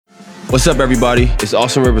What's up, everybody? It's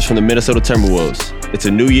Austin Rivers from the Minnesota Timberwolves. It's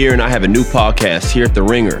a new year, and I have a new podcast here at The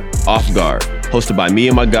Ringer, Off Guard, hosted by me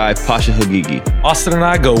and my guy, Pasha Hagigi. Austin and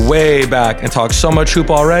I go way back and talk so much hoop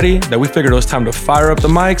already that we figured it was time to fire up the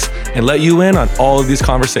mics and let you in on all of these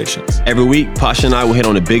conversations. Every week, Pasha and I will hit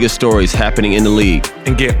on the biggest stories happening in the league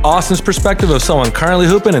and get Austin's perspective of someone currently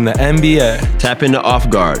hooping in the NBA. Tap into Off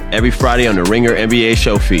Guard every Friday on the Ringer NBA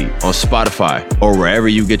show feed, on Spotify, or wherever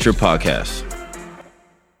you get your podcasts.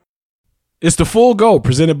 It's the Full Go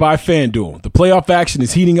presented by FanDuel. The playoff action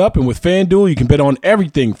is heating up, and with FanDuel, you can bet on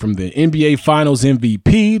everything from the NBA Finals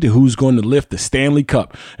MVP to who's going to lift the Stanley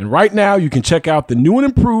Cup. And right now, you can check out the new and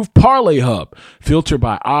improved Parlay Hub, filtered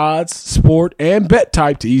by odds, sport, and bet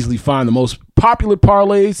type to easily find the most popular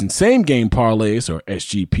parlays and same-game parlays, or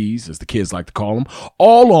SGPs, as the kids like to call them,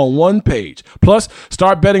 all on one page. Plus,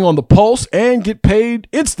 start betting on the pulse and get paid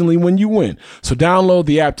instantly when you win. So download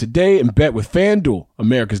the app today and bet with FanDuel,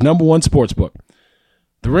 America's #1 sportsbook.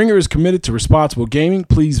 The Ringer is committed to responsible gaming.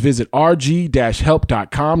 Please visit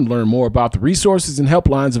rg-help.com to learn more about the resources and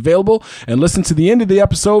helplines available, and listen to the end of the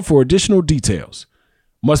episode for additional details.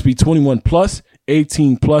 Must be 21 plus,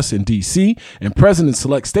 18 plus in D.C., and present in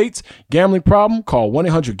select states. Gambling problem? Call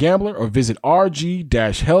 1-800-GAMBLER or visit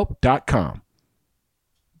rg-help.com.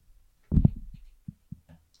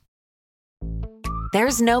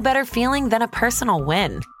 There's no better feeling than a personal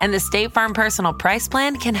win, and the State Farm Personal Price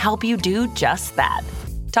Plan can help you do just that.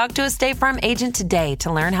 Talk to a State Farm agent today to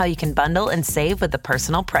learn how you can bundle and save with the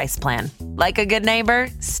Personal Price Plan. Like a good neighbor,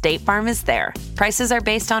 State Farm is there. Prices are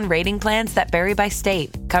based on rating plans that vary by state.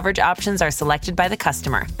 Coverage options are selected by the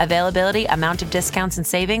customer. Availability, amount of discounts and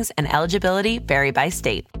savings, and eligibility vary by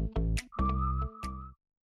state.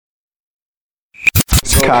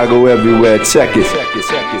 Chicago everywhere, check it.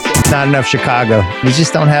 Not enough Chicago. We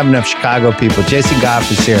just don't have enough Chicago people. Jason Goff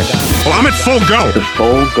is here. Well, I'm at Full Go. The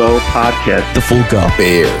Full Go podcast. The Full Go.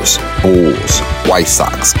 Bears, Bulls, White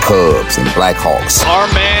Sox, Cubs, and Blackhawks. Our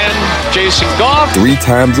man, Jason Goff. 3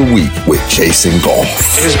 times a week with Jason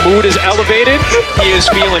Goff. His mood is elevated. He is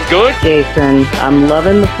feeling good. Jason, I'm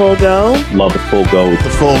loving the Full Go. Love the Full Go. The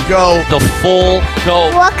Full Go. The Full Go.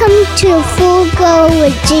 Welcome to Full Go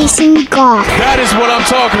with Jason Goff. That is what I'm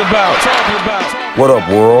talking about. What up,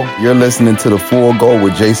 world? You're listening to The Full Go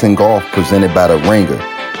with Jason Goff, presented by The Ringer,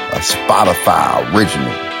 a Spotify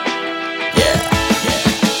original. Yeah.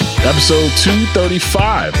 Episode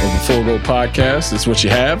 235 of the Full Go podcast. It's what you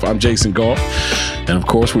have. I'm Jason Goff. And of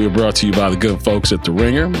course, we are brought to you by the good folks at The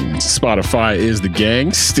Ringer. Spotify is the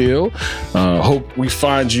gang still. Hope we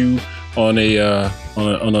find you on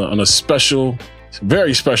a special,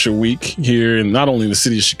 very special week here in not only the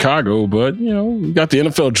city of Chicago, but, you know, we got the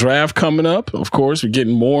NFL draft coming up. Of course, we're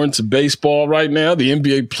getting more into baseball right now. The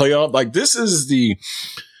NBA playoff, like this is the,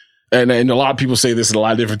 and a lot of people say this at a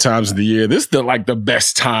lot of different times of the year. This is the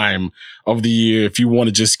best time of the year if you want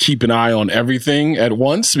to just keep an eye on everything at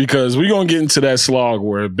once, because we're going to get into that slog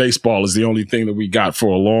where baseball is the only thing that we got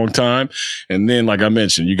for a long time. And then, like I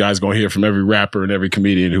mentioned, you guys going to hear from every rapper and every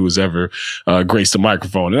comedian who has ever graced a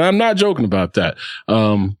microphone. And I'm not joking about that.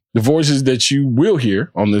 The voices that you will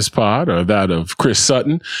hear on this pod are that of Chris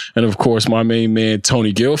Sutton and, of course, my main man,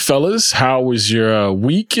 Tony Gill. Fellas, how was your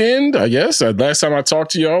weekend? I guess last time I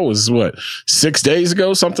talked to y'all was 6 days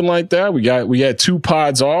ago, something like that. We had 2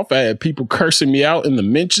 pods off. I had people cursing me out in the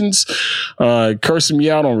mentions, cursing me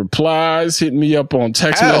out on replies, hitting me up on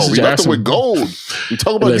text messages. We left it with gold. We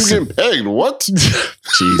talk about you getting pegged. What?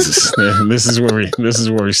 Jesus, man, this is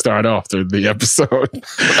where we start off the episode.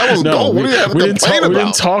 That was gold. What do you have to complain about? We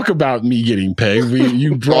didn't talk about me getting paid.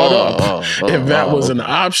 You brought up if that was an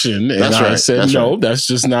option, and I said no. That's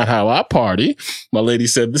just not how I party. My lady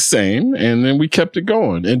said the same, and then we kept it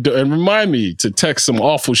going. And remind me to text some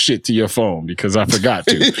awful shit to your phone, because I forgot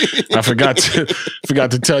to. I forgot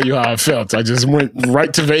to tell you how I felt. I just went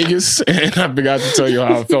right to Vegas, and I forgot to tell you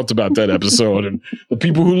how I felt about that episode. And the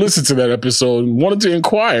people who listened to that episode wanted to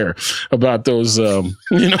inquire about those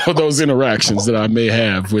those interactions that I may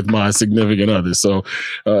have with my significant other. So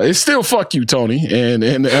it's still fuck you, Tony, and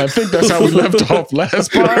I think that's how we left off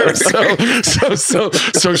last part.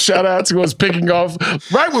 So shout out to us picking off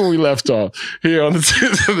right when we left off here on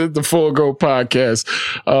the Full Go podcast.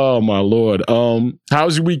 Oh my Lord. How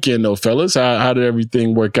was your weekend though, fellas? How did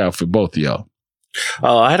everything work out for both of y'all?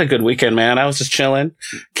 Oh, I had a good weekend, man. I was just chilling.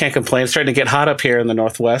 Can't complain. It's starting to get hot up here in the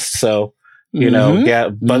Northwest, so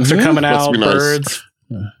bugs are coming out, birds.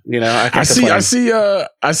 You know,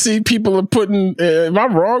 I see people are putting, am I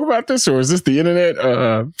wrong about this, or is this the internet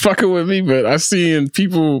fucking with me? But I see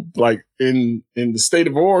people like in the state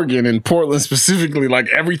of Oregon and Portland specifically, like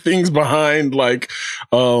everything's behind like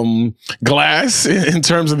glass in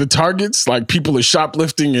terms of the targets. Like people are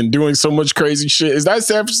shoplifting and doing so much crazy shit. Is that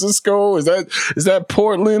San Francisco? Is that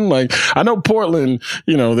Portland? Like I know Portland,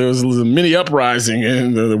 you know, there was a mini uprising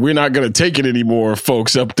and we're not going to take it anymore.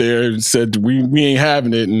 Folks up there said we ain't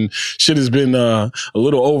having it, and shit has been a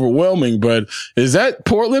little overwhelming. But is that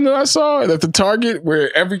Portland that I saw at the Target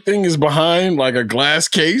where everything is behind like a glass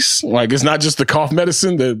case? Like it's not just the cough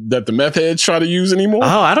medicine that the meth heads try to use anymore?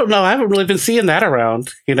 Oh, I don't know. I haven't really been seeing that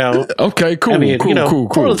around, you know. Okay, cool. I mean, cool.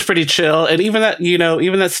 Portland's pretty chill. And even that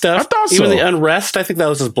stuff, even the unrest, I think that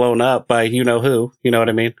was just blown up by you know who, you know what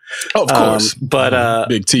I mean? Oh, of course. But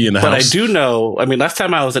Big T in the house. But I do know, I mean, last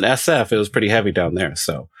time I was in SF, it was pretty heavy down there.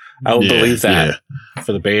 So I would believe that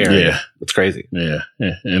for the Bay Area. Yeah. It's crazy. Yeah.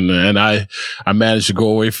 And I managed to go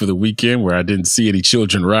away for the weekend where I didn't see any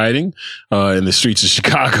children rioting in the streets of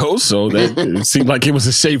Chicago. So that it seemed like it was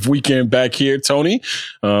a safe weekend back here, Tony.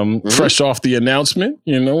 Fresh off the announcement,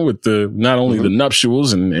 you know, with the not only the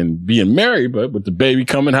nuptials and being married, but with the baby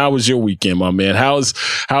coming. How was your weekend, my man?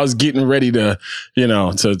 How's getting ready to, you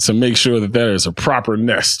know, to make sure that there is a proper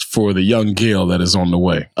nest for the young Gail that is on the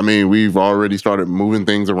way? I mean, we've already started moving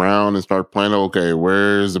things around and start planning, okay,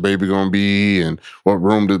 where's the baby going to be and what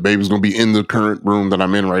room the baby's going to be in the current room that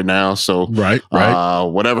I'm in right now. So right.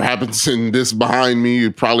 Whatever happens in this behind me,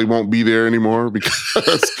 it probably won't be there anymore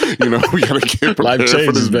because, you know, we got to get prepared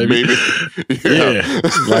for this baby. Yeah.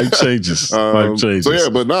 Life changes. Life changes. So yeah,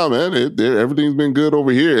 but no, man, everything's been good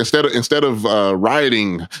over here. Instead of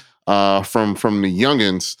rioting from the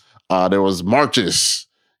youngins, there was marches,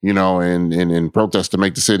 you know, and protests to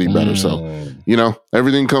make the city better. So, you know,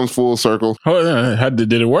 everything comes full circle. Oh,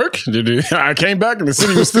 did it work? I came back and the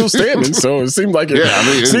city was still standing, so it seemed like it. Yeah, I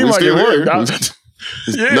mean, seemed like it worked.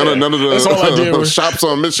 None of the shops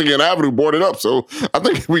on Michigan Avenue boarded up, so I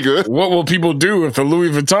think we good. What will people do if the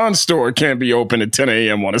Louis Vuitton store can't be open at 10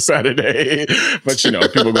 a.m. on a Saturday? But, you know,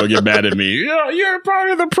 people are going to get mad at me. Yeah, you're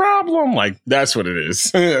part of the problem. Like, that's what it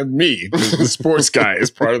is. Me, the sports guy,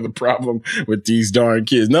 is part of the problem with these darn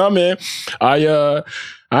kids. No, man, I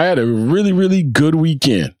had a really, really good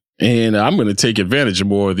weekend. And I'm going to take advantage of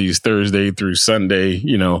more of these Thursday through Sunday,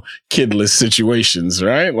 you know, kidless situations,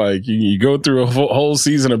 right? Like you go through a whole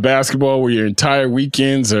season of basketball where your entire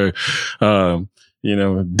weekends are, you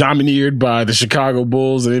know, domineered by the Chicago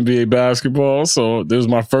Bulls and NBA basketball. So this was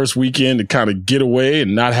my first weekend to kind of get away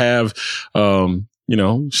and not have, you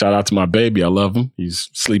know, shout out to my baby. I love him. He's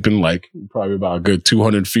sleeping like probably about a good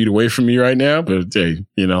 200 feet away from me right now. But hey,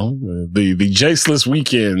 you know, the Jaceless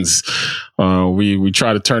weekends, we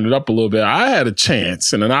try to turn it up a little bit. I had a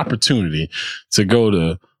chance and an opportunity to go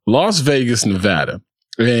to Las Vegas, Nevada.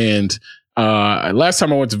 And last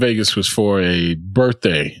time I went to Vegas was for a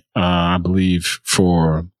birthday, I believe,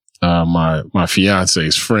 for my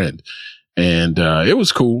fiance's friend. And it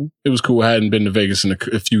was cool. It was cool. I hadn't been to Vegas in a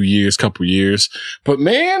couple years. But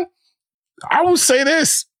man, I will say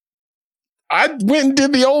this. I went and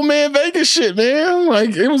did the old man Vegas shit, man.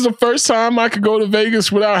 Like it was the first time I could go to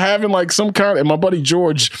Vegas without having like some kind of, and my buddy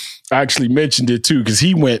George actually mentioned it too, because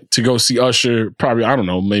he went to go see Usher probably, I don't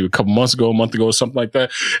know, maybe a month ago, or something like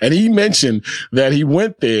that. And he mentioned that he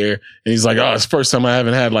went there and he's like, oh, it's the first time I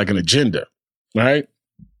haven't had like an agenda, right?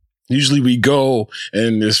 Usually we go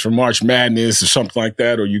and it's for March Madness or something like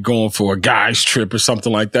that, or you're going for a guy's trip or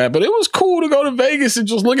something like that. But it was cool to go to Vegas and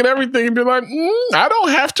just look at everything and be like, I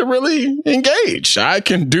don't have to really engage. I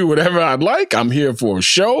can do whatever I'd like. I'm here for a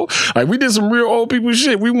show. Like we did some real old people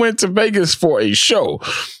shit. We went to Vegas for a show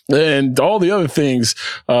and all the other things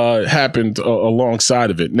happened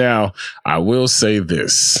alongside of it. Now, I will say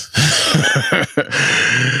this.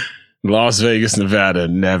 Las Vegas, Nevada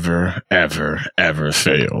never, ever, ever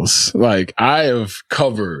fails. Like I have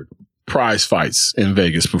covered prize fights in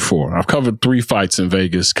Vegas before. I've covered 3 fights in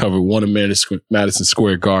Vegas, covered one in Madison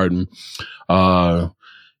Square Garden, you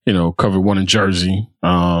know, covered one in Jersey.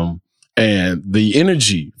 And the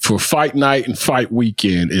energy for fight night and fight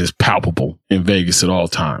weekend is palpable in Vegas at all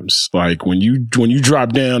times. Like when you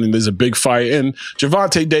drop down and there's a big fight, and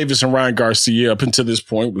Gervonta Davis and Ryan Garcia up until this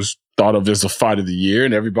point was thought of as the fight of the year,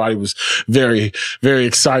 and everybody was very, very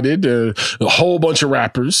excited. A whole bunch of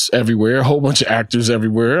rappers everywhere, a whole bunch of actors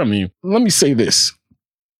everywhere. I mean, let me say this.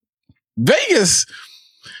 Vegas,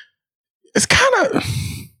 it's kind of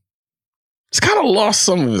lost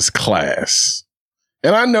some of its class.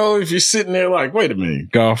 And I know if you're sitting there like, wait a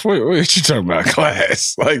minute, Golf, what you talking about,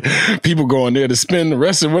 class? Like, people going there to spend the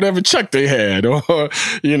rest of whatever check they had, or,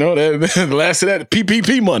 the last of that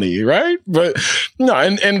PPP money, right? But no,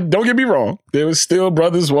 and don't get me wrong, there was still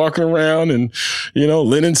brothers walking around in,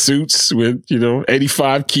 linen suits with,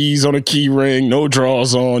 85 keys on a key ring, no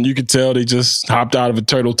drawers on. You could tell they just hopped out of a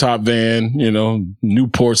turtle top van,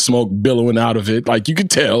 Newport smoke billowing out of it. Like, you could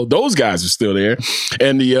tell those guys are still there.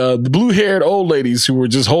 And the blue-haired old ladies who were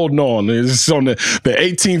just holding on. It's on the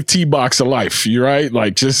 18th tee box of life, you right?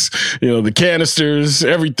 Like, just, the canisters,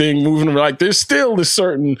 everything moving around. Like, there's still a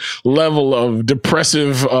certain level of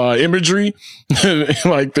depressive imagery.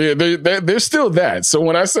 Like, they're still that. So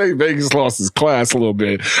when I say Vegas lost its class a little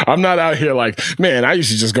bit, I'm not out here like, man, I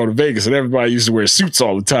used to just go to Vegas and everybody used to wear suits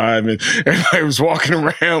all the time and everybody was walking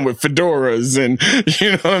around with fedoras and,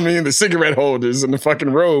 the cigarette holders and the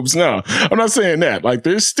fucking robes. No, I'm not saying that. Like,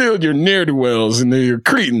 there's still your ne'er-do-wells and your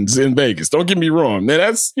cretins in Vegas. Don't get me wrong. Man,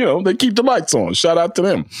 that's, they keep the lights on. Shout out to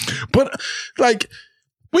them. But, like,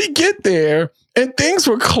 we get there and things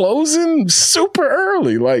were closing super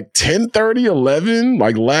early, like 10:30, 11,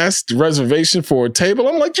 like last reservation for a table.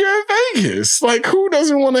 I'm like, you're in Vegas. Like, who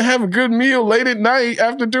doesn't want to have a good meal late at night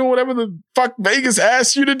after doing whatever the fuck Vegas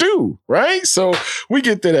asked you to do, right? So we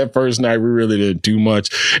get there that first night. We really didn't do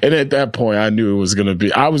much. And at that point, I knew I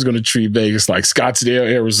was going to treat Vegas like Scottsdale,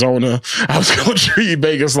 Arizona. I was going to treat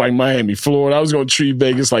Vegas like Miami, Florida. I was going to treat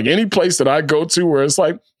Vegas like any place that I go to where it's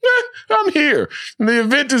like, I'm here. The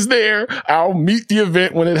event is there. I'll meet the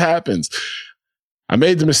event when it happens. I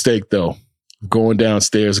made the mistake, though, of going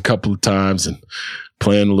downstairs a couple of times and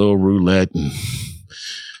playing a little roulette and,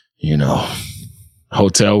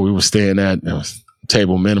 hotel we were staying at,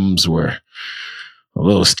 table minimums were a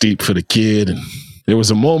little steep for the kid. And there was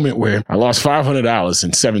a moment where I lost $500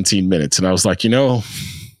 in 17 minutes. And I was like,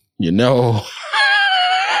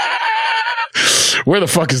 where the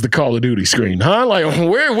fuck is the Call of Duty screen, huh? Like,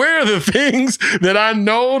 where are the things that I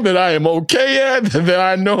know that I am okay at, that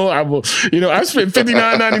I know I will, I spent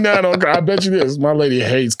 $59.99 on, I bet you this, my lady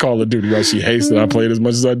hates Call of Duty, right? She hates that I play it as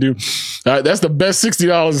much as I do. That's the best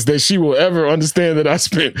 $60 that she will ever understand that I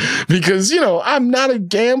spent because, I'm not a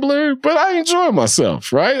gambler, but I enjoy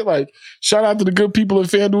myself, right? Like, shout out to the good people at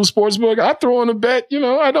FanDuel Sportsbook. I throw in a bet,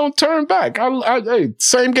 I don't turn back. Hey,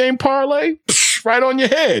 same game parlay, right on your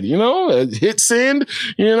head, hit send,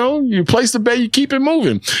 you place the bet, you keep it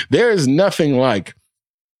moving. There is nothing like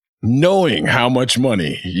knowing how much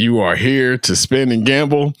money you are here to spend and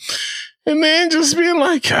gamble and then just being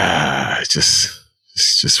like, just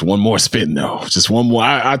one more spin though. Just one more.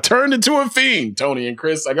 I turned into a fiend, Tony and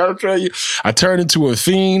Chris. I gotta tell you, I turned into a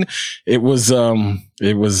fiend. It was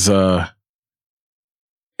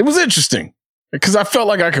interesting. Because I felt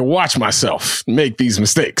like I could watch myself make these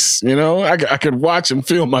mistakes, I could watch and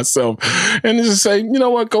feel myself and just say, you know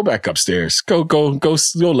what, go back upstairs, go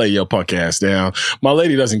lay your punk ass down. My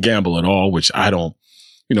lady doesn't gamble at all, which I don't,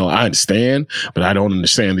 I understand, but I don't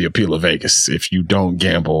understand the appeal of Vegas if you don't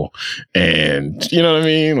gamble and you know what I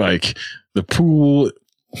mean? Like the pool,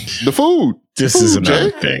 the food, this is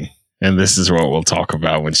another thing. And this is what we'll talk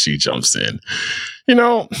about when she jumps in,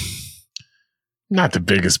 not the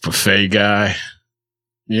biggest buffet guy,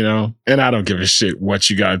 and I don't give a shit what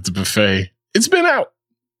you got at the buffet. It's been out.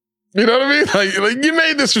 You know what I mean? Like you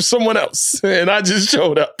made this for someone else and I just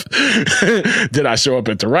showed up. Did I show up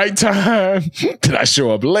at the right time? Did I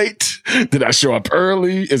show up late? Did I show up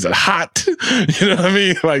early? Is it hot? You know what I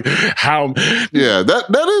mean? Like how? Yeah,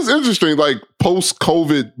 that is interesting. Like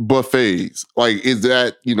post-COVID buffets, like is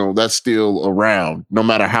that, that's still around no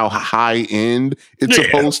matter how high end it's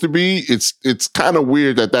supposed to be. It's kind of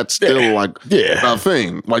weird that's still a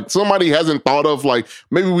thing. Like somebody hasn't thought of like,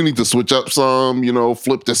 maybe we need to switch up some,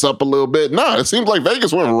 flip this up a little bit. Nah, it seems like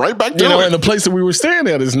Vegas went right back to it. And the place that we were staying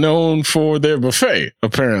at is known for their buffet,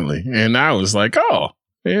 apparently. And I was like, oh,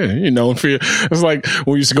 yeah, you're known for it's like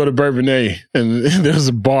we used to go to Bourbonnais and there was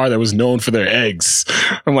a bar that was known for their eggs.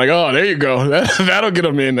 I'm like, oh, there you go. That'll get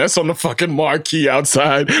them in. That's on the fucking marquee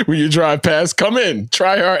outside when you drive past. Come in,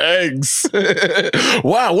 try our eggs.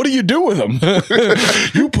 Wow, what do you do with them?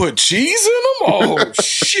 You put cheese in them? Oh,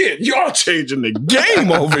 shit. Y'all changing the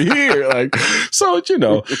game over here. Like, so,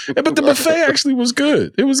 but the buffet actually was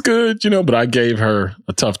good. It was good, but I gave her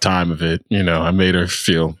a tough time of it. I made her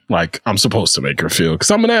feel like I'm supposed to make her feel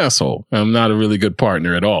because I'm an asshole. I'm not a really good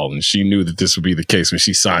partner at all. And she knew that this would be the case when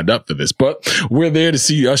she signed up for this. But we're there to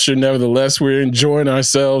see Usher nevertheless. We're enjoying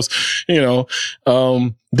ourselves,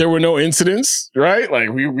 There were no incidents, right? Like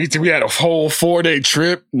we had a whole 4-day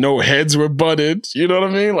trip. No heads were butted. You know what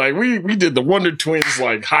I mean? Like we did the Wonder Twins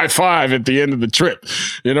like high five at the end of the trip.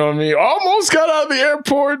 You know what I mean? Almost got out of the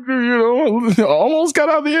airport. Almost got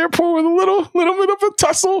out of the airport with a little bit of a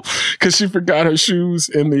tussle because she forgot her shoes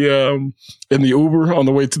in the Uber on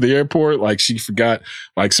the way to the airport. Like she forgot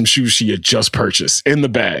like some shoes she had just purchased in the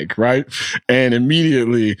bag, right? And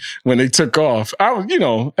immediately when they took off, I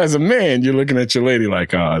was, as a man, you're looking at your lady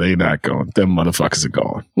like, oh, they not going. Them motherfuckers are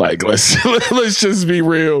gone. Like let's just be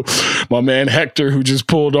real. My man Hector, who just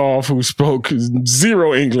pulled off, who spoke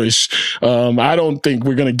zero English. I don't think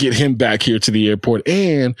we're gonna get him back here to the airport.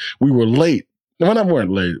 And we were late. Well, I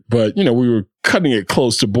weren't late, but we were cutting it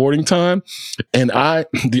close to boarding time. And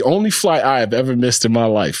the only flight I have ever missed in my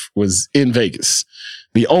life was in Vegas.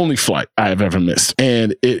 The only flight I have ever missed.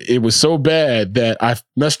 And it was so bad that I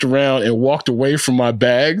messed around and walked away from my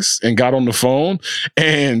bags and got on the phone,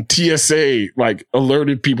 and TSA like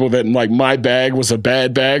alerted people that like my bag was a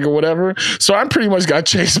bad bag or whatever. So I pretty much got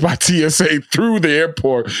chased by TSA through the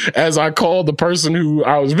airport as I called the person who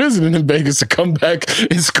I was visiting in Vegas to come back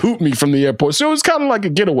and scoop me from the airport. So it was kind of like a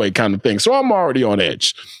getaway kind of thing. So I'm already on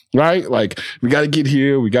edge. Right? Like, we got to get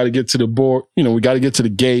here. We got to get to the board. We got to get to the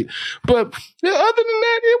gate. But other than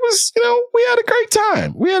that, it was, we had a great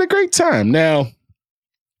time. We had a great time. Now,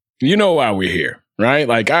 you know why we're here, right?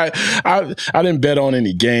 Like, I didn't bet on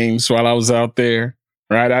any games while I was out there,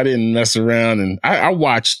 right? I didn't mess around, and I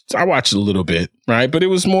watched a little bit, right? But it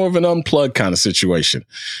was more of an unplugged kind of situation.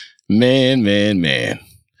 Man.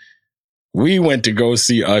 We went to go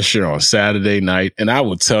see Usher on Saturday night, and I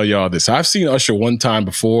will tell y'all this. I've seen Usher one time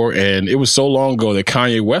before, and it was so long ago that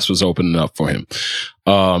Kanye West was opening up for him.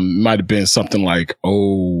 Might have been something like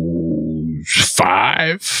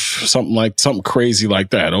 05, something crazy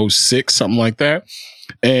like that, 06, something like that.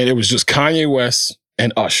 And it was just Kanye West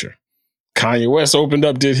and Usher. Kanye West opened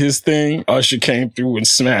up, did his thing. Usher came through and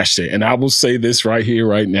smashed it. And I will say this right here,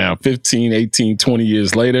 right now, 15, 18, 20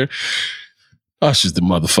 years later, Usher's the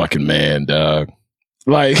motherfucking man, dog.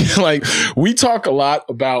 Like we talk a lot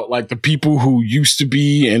about like the people who used to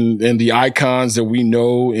be and the icons that we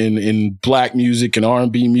know in black music and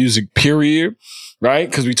R&B music, period. Right?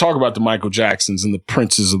 Because we talk about the Michael Jacksons and the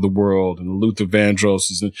Princes of the world and the Luther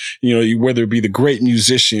Vandrosses, and, whether it be the great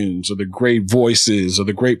musicians or the great voices or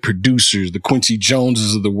the great producers, the Quincy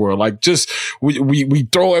Joneses of the world. Like, just, we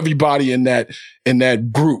throw everybody in that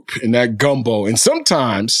group, in that gumbo. And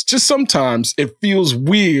sometimes it feels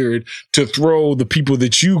weird to throw the people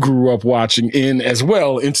that you grew up watching in as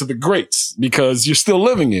well into the greats, because you're still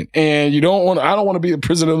living it. And I don't want to be a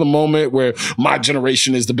prisoner of the moment where my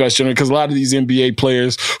generation is the best generation, because a lot of these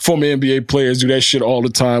former NBA players do that shit all the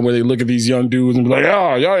time, where they look at these young dudes and be like,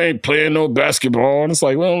 oh, y'all ain't playing no basketball. And it's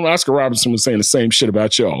like, well, Oscar Robertson was saying the same shit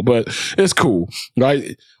about y'all, but it's cool,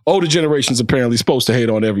 right? Older generations apparently supposed to hate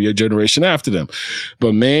on every generation after them.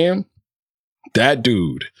 But man, that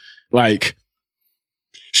dude, like,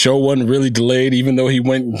 show wasn't really delayed, even though he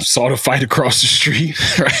went and saw the fight across the street,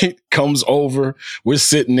 right? Comes over, we're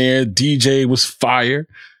sitting there, DJ was fire.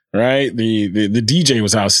 Right? The DJ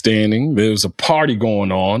was outstanding. There was a party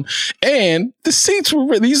going on, and the seats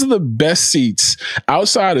these are the best seats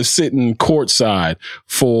outside of sitting courtside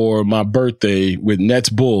for my birthday with Nets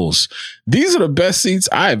Bulls. These are the best seats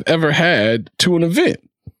I've ever had to an event.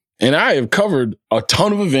 And I have covered a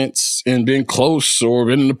ton of events and been close or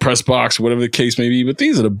been in the press box, whatever the case may be. But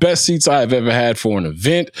these are the best seats I've ever had for an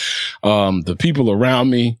event. The people around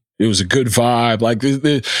me, it was a good vibe. Like,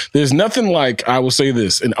 there's nothing like, I will say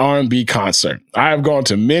this, an R&B concert. I have gone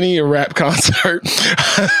to many a rap concert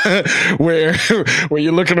where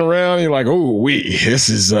you're looking around and you're like, oh, this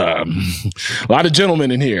is a lot of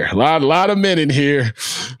gentlemen in here, a lot of men in here,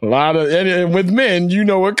 and with men,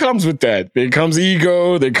 what comes with that. There comes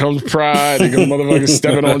ego, there comes pride, there comes motherfuckers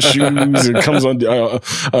stepping on shoes, there comes on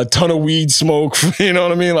a ton of weed smoke, you know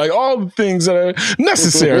what I mean? Like, all the things that are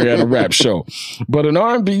necessary at a rap show. But an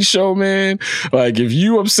R&B show, man, like, if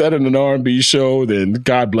you upset at an R&B show, then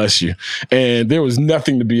God bless you. And there was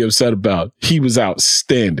nothing to be upset about. He was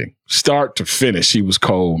outstanding. Start to finish, he was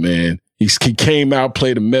cold, man. He came out,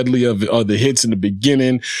 played a medley of the hits in the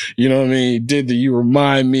beginning. You know what I mean? He did the You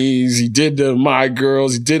Remind Me's. He did the My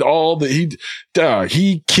Girls. He did all he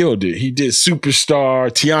killed it. He did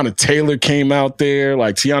Superstar. Tiana Taylor came out there.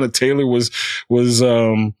 Like, Tiana Taylor was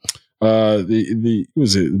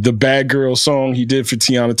the Bad Girl song he did for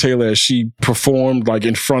Tiana Taylor as she performed like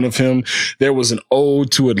in front of him. There was an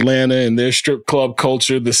ode to Atlanta and their strip club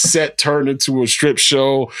culture. The set turned into a strip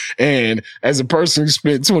show. And as a person who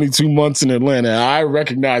spent 22 months in Atlanta, I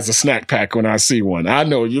recognize a snack pack when I see one. I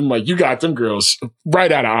know you got them girls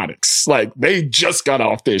right out of Onyx. Like they just got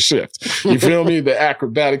off their shift. You feel me? The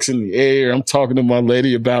acrobatics in the air. I'm talking to my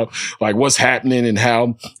lady about like what's happening and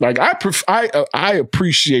how like I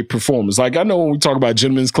appreciate performance. Like I know when we talk about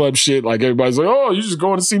gentlemen's club shit, like everybody's like, oh, you just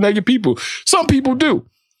going to see naked people. Some people do.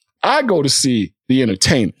 I go to see the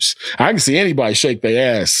entertainers. I can see anybody shake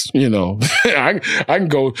their ass. You know, I can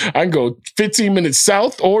go 15 minutes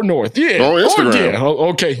south or north. Yeah. Or Instagram.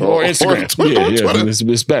 Okay. Or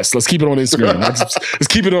Instagram. It's best. Let's keep it on Instagram. Let's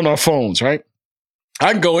keep it on our phones, right?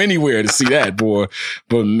 I can go anywhere to see that, boy.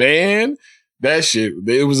 But man, that shit,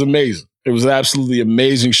 it was amazing. It was an absolutely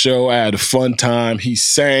amazing show. I had a fun time. He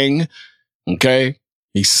sang, okay?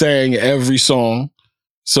 He sang every song.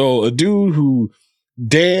 So a dude who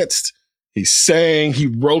danced, he sang, he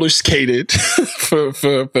roller skated for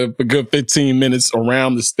a good 15 minutes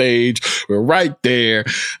around the stage. We're right there.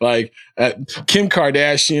 Like Kim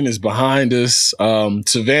Kardashian is behind us.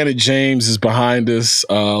 Savannah James is behind us.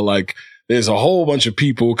 There's a whole bunch of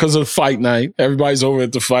people because of fight night. Everybody's over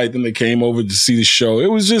at the fight. Then they came over to see the show. It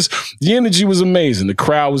was just, the energy was amazing. The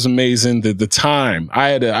crowd was amazing. The time,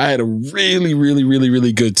 I had a really, really, really,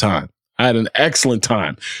 really good time. I had an excellent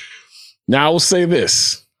time. Now I will say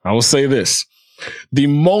this. The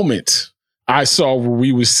moment I saw where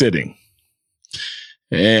we were sitting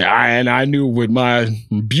and I knew what my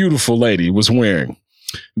beautiful lady was wearing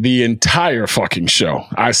the entire fucking show,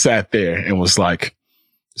 I sat there and was like,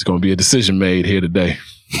 there's going to be a decision made here today.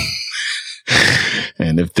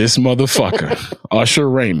 And if this motherfucker, Usher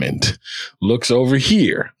Raymond, looks over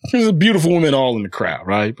here, there's a beautiful woman all in the crowd,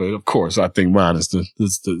 right? But of course, I think mine is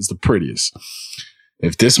the prettiest.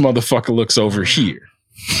 If this motherfucker looks over here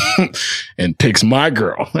and picks my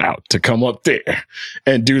girl out to come up there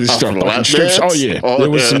and do the stuff like strips. Oh yeah.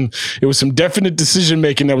 It was some definite decision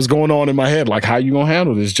making that was going on in my head. Like, how you going to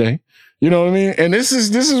handle this, Jay? You know what I mean? And this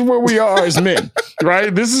is where we are as men,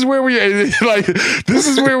 right? This is where we are,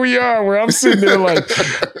 where I'm sitting there like,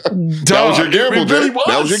 that was your gamble, Jay.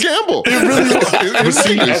 That was your gamble. It really was.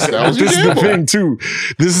 This is the thing too.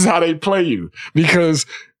 This is how they play you, because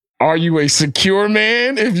are you a secure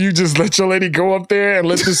man if you just let your lady go up there and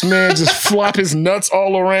let this man just flop his nuts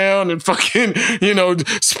all around and fucking,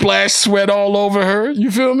 splash sweat all over her?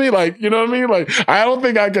 You feel me? Like, you know what I mean? Like, I don't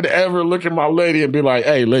think I could ever look at my lady and be like,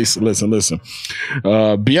 hey, listen.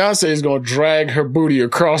 Beyonce is going to drag her booty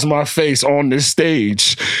across my face on this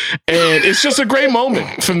stage. And it's just a great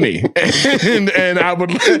moment for me. And I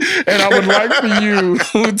would like for you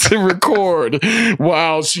to record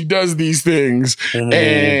while she does these things.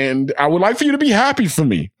 And I would like for you to be happy for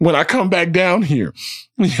me when I come back down here.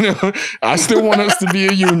 I still want us to be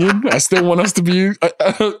a union. I still want us to be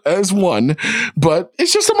as one, but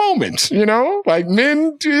it's just a moment, like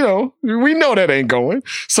men, we know that ain't going.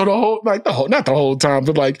 So not the whole time,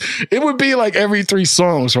 but like, it would be like every 3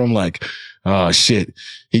 songs where I'm like, oh shit,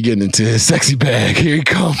 he getting into his sexy bag. Here he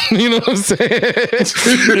come. You know what I'm saying?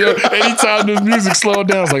 Anytime the music slowed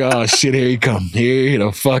down, it's like, oh shit, here he come. Here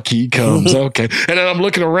the fuck he comes. Okay. And then I'm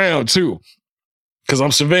looking around too, because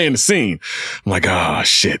I'm surveying the scene. I'm like, oh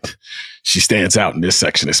shit. She stands out in this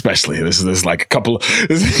section, especially. There's like a couple of,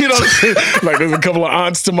 like there's a couple of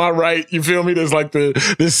aunts to my right. You feel me? There's like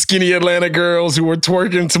the skinny Atlanta girls who were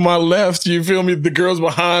twerking to my left. You feel me? The girls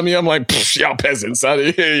behind me. I'm like, y'all peasants.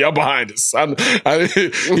 Y'all behind us.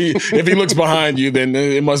 If he looks behind you, then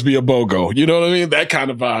it must be a BOGO. You know what I mean? That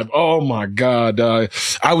kind of vibe. Oh my God. I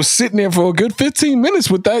was sitting there for a good 15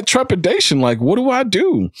 minutes with that trepidation. Like, what do I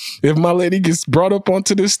do if my lady gets brought up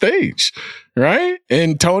onto this stage? Right?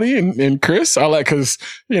 And Tony and Chris, cause,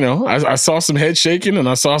 I saw some head shaking and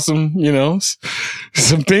I saw some,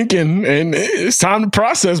 some thinking, and it's time to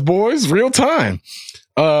process, boys, real time.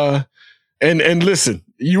 And listen,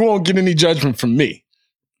 you won't get any judgment from me,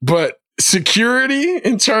 but security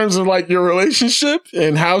in terms of like your relationship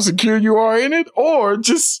and how secure you are in it, or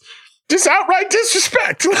just outright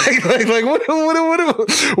disrespect. Like what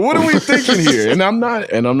are we thinking here? And I'm not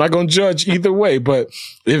going to judge either way, but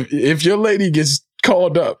if your lady gets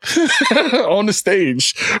called up on the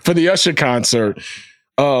stage for the Usher concert,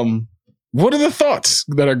 what are the thoughts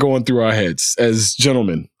that are going through our heads as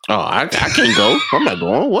gentlemen? Oh, I can't go. I'm not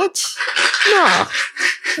going. What? Nah.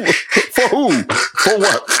 For who? For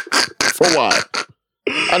what? For why?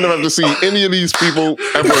 I never have to see any of these people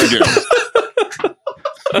ever again.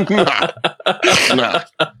 Nah.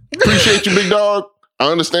 Appreciate you, big dog.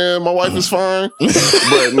 I understand my wife is fine,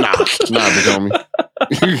 but nah, big homie.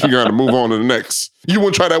 You got to move on to the next. You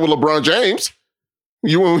wouldn't try that with LeBron James.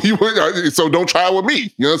 You wouldn't, so don't try it with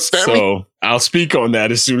me. You understand me? So I'll speak on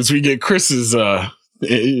that as soon as we get Chris's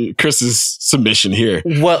submission here.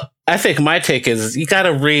 Well, I think my take is you got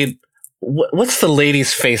to read what's the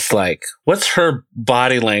lady's face like? What's her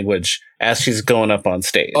body language as she's going up on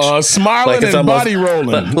stage? Smiling and body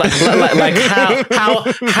rolling. Like how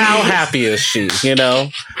happy is she? You know,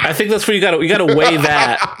 I think that's where you got to weigh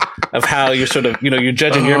that of how you're sort of, you know, you're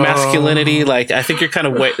judging your masculinity. Like, I think you're kind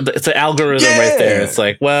of it's an algorithm right there. It's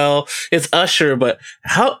like, well, it's Usher, but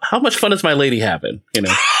how much fun is my lady having? You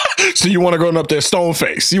know. So you want to go up there stone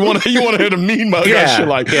face? You want to hear the mean mug? Usher,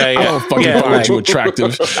 like, I don't fucking find you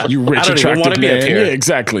attractive. You rich, attractive man. Yeah,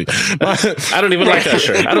 exactly. I don't even like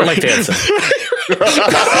Usher. I don't like dancing.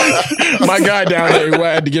 My guy down there who I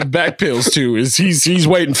had to give back pills to he's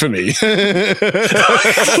waiting for me.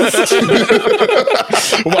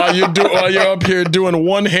 while you're up here doing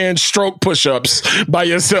one hand stroke push-ups by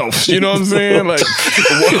yourself. You know what I'm saying? Like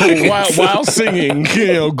while singing, you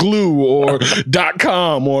know, Glue or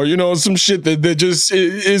 .com or, you know, some shit that just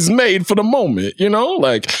is made for the moment, you know?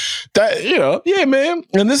 Like that, you know, yeah, man.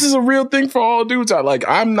 And this is a real thing for all dudes.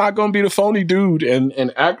 I'm not gonna be the phony dude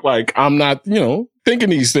and act like I'm not, you know, thinking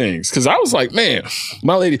these things. Cause I was like, man,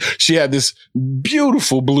 my lady, she had this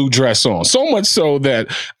beautiful blue dress on. So much so that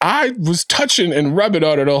I was touching and rubbing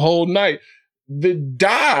on her the whole night. The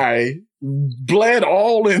dye bled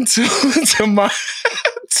all into my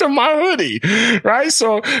hoodie, right?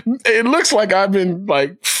 So it looks like I've been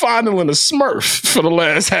like fondling a Smurf for the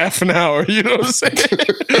last half an hour. You know what I'm saying?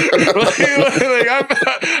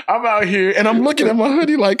 I'm out here and I'm looking at my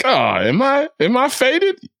hoodie like, am I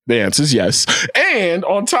faded? The answer is yes. And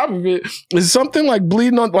on top of it is something like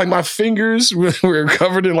bleeding on, like my fingers were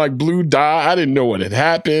covered in like blue dye. I didn't know what had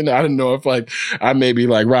happened. I didn't know if like I maybe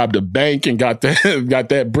like robbed a bank and got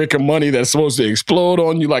that brick of money that's supposed to explode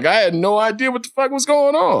on you. Like I had no idea what the fuck was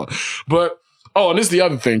going on. But, and this is the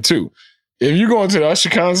other thing too. If you're going to the Usher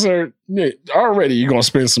concert, already you're going to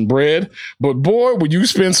spend some bread. But boy, when you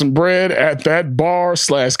spend some bread at that bar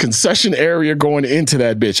 / concession area going into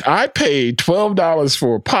that bitch. I paid $12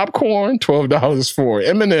 for popcorn, $12 for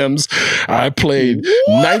M&M's. I paid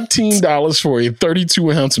 $19 for a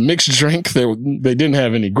 32-ounce mixed drink that they didn't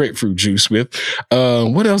have any grapefruit juice with.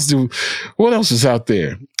 What else is out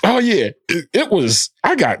there? Oh yeah, it was,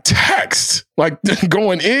 I got taxed, like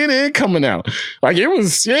going in and coming out. Like it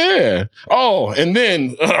was, yeah. Oh, and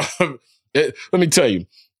then, let me tell you,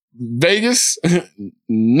 Vegas,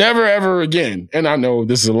 never ever again, and I know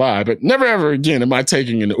this is a lie, but never ever again am I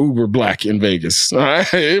taking an Uber Black in Vegas. All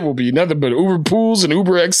right? It will be nothing but Uber Pools and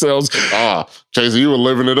Uber XLs. Chasey, you were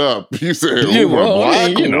living it up. You said Uber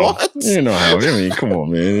Black? I mean, what? You know how, come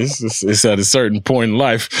on, man. It's at a certain point in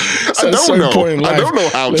life. I don't know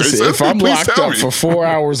how, Jason. If I'm locked up for 4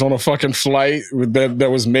 hours on a fucking flight that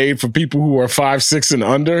was made for people who are 5'6" and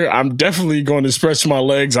under, I'm definitely going to stretch my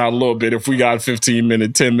legs out a little bit if we got a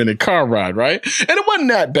 15-minute, 10-minute car ride, right? And it wasn't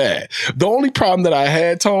that bad. The only problem that I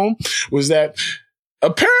had, Tone, was that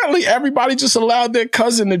apparently everybody just allowed their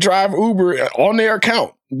cousin to drive Uber on their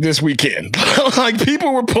account this weekend. Like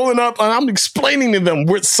people were pulling up and I'm explaining to them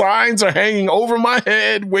what signs are hanging over my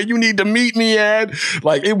head, where you need to meet me at.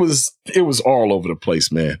 Like it was all over the place,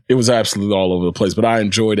 man. It was absolutely all over the place, but I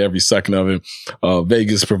enjoyed every second of it.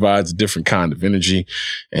 Vegas provides a different kind of energy,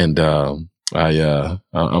 and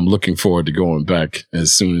I'm looking forward to going back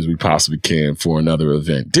as soon as we possibly can for another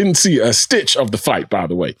event. Didn't see a stitch of the fight, by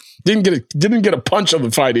the way. Didn't get a punch of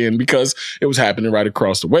the fight in because it was happening right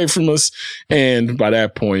across the way from us. And by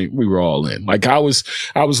that point, we were all in. Like I was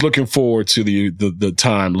looking forward to the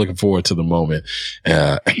time, looking forward to the moment.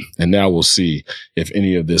 And now we'll see if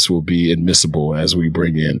any of this will be admissible as we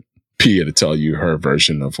bring in Pia to tell you her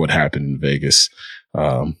version of what happened in Vegas.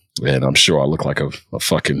 And I'm sure I look like a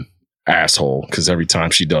fucking asshole because every time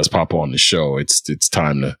she does pop on the show, it's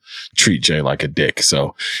time to treat Jay like a dick.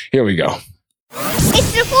 So here we go.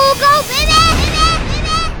 It's the full go, baby!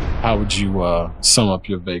 How would you sum up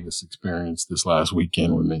your Vegas experience this last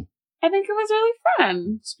weekend with me? I think it was really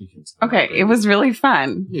fun. Okay, it was really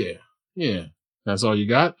fun. Yeah. That's all you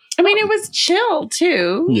got? I mean, it was chill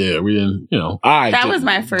too. Yeah, we didn't, that was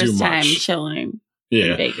my first time chilling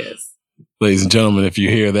in Vegas. Ladies and gentlemen, if you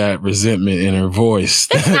hear that resentment in her voice,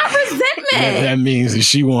 it's not resentment. That means that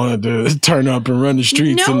she wanted to turn up and run the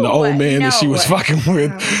streets, and the old man that she was fucking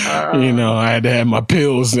with, I had to have my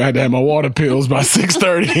pills. I had to have my water pills by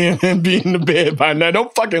 6:30 and be in the bed by 9.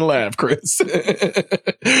 Don't fucking laugh, Chris.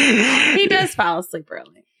 He does fall asleep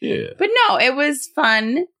early. Yeah. But no, it was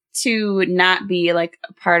fun. to not be like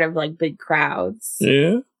a part of like big crowds.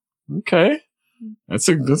 Yeah. Okay. That's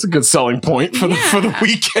a good selling point for the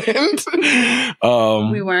weekend.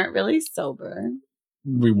 We weren't really sober.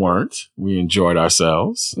 We weren't. We enjoyed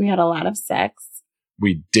ourselves. We had a lot of sex.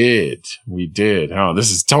 We did. Oh, this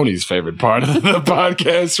is Tony's favorite part of the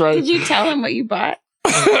podcast, right? Did you tell him what you bought?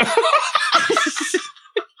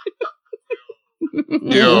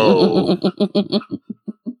 Yo.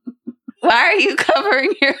 Why are you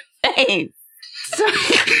covering your face?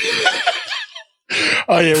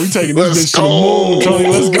 Oh yeah, we taking this bitch to the moon, Tony.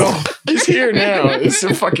 Let's go. He's here now. It's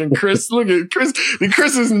a fucking Chris. Look at Chris.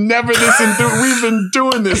 Chris is never this enthused. We've been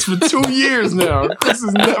doing this for 2 years now. Chris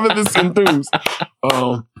is never this enthused.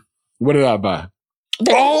 What did I buy?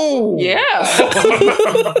 Oh yeah.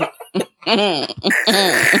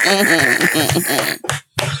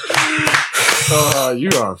 You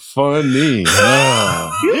are funny.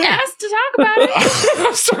 You asked to talk about it. I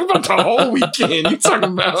was talking about the whole weekend. You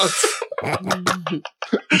talking about?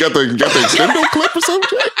 You got the extendo clip or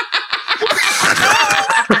something?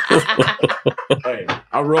 Hey,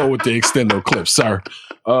 I roll with the extendo clip, sir.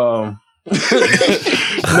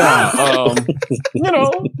 You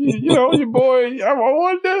know, your boy. I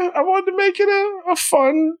wanted to make it a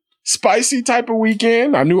fun, spicy type of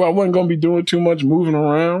weekend. I knew I wasn't gonna be doing too much moving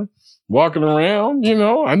around. Walking around, you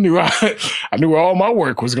know, I knew all my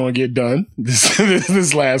work was going to get done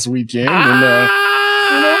this last weekend. And,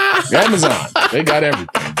 Amazon, they got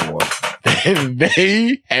everything, boy.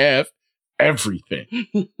 They have everything.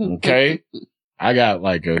 Okay, I got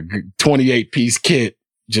like a 28-piece kit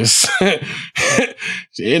just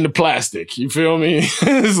in the plastic. You feel me?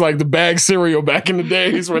 It's like the bag cereal back in the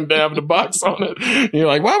days when they have the box on it. And you're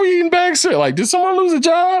like, why are we eating bag cereal? Like, did someone lose a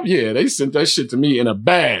job? Yeah, they sent that shit to me in a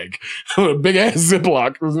bag with a big ass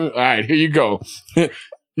Ziploc. All right, here you go. Yeah,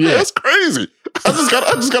 that's crazy. I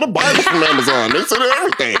just got a Bible from Amazon. They sent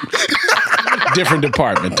everything. Different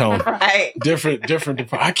department, Tone. Right. Different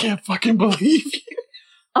department. I can't fucking believe you.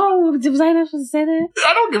 Oh, was I not supposed to say that?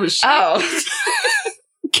 I don't give a shit. Oh.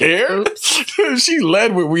 Care? She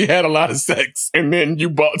led with we had a lot of sex and then you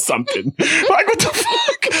bought something. Like, what the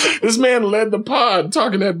fuck? This man led the pod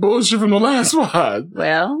talking that bullshit from the last pod.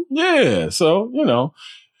 Well. Yeah, so, you know.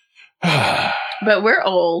 But we're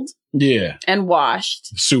old. Yeah. And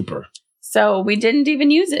washed. Super. So we didn't even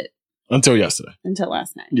use it. Until yesterday. Until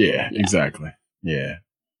last night. Yeah, exactly. Yeah.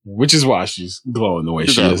 Which is why she's glowing the way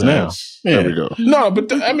she is now. Yeah. There we go. No,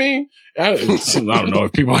 but I mean, I don't know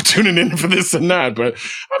if people are tuning in for this or not, but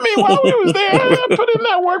I mean, while we was there, I put in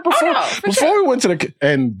that work before we went to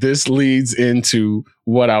and this leads into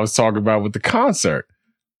what I was talking about with the concert,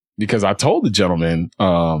 because I told the gentleman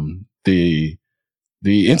the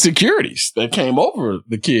insecurities that came over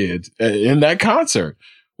the kid in that concert.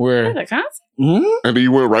 Where the concert? Mm-hmm. And then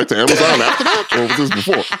you went right to Amazon after that, or was this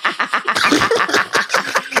before?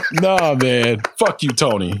 Nah, man. Fuck you,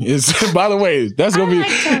 Tony. By the way, that's gonna be.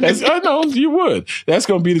 I know you would. That's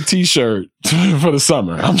gonna be the T-shirt for the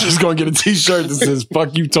summer. I'm just gonna get a T-shirt that says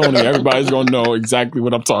 "Fuck you, Tony." Everybody's gonna know exactly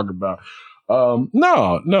what I'm talking about.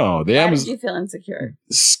 No. The Why did you feel insecure?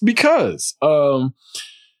 Because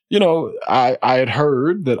you know, I had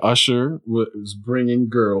heard that Usher was bringing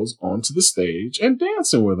girls onto the stage and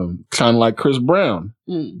dancing with them, kind of like Chris Brown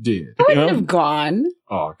did. I wouldn't have gone.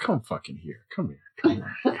 Oh, come fucking here. Come here.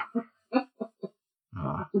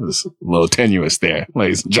 It's a little tenuous there,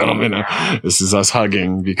 ladies and gentlemen. This is us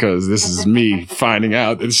hugging because this is me finding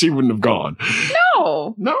out that she wouldn't have gone.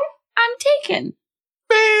 No. I'm taken.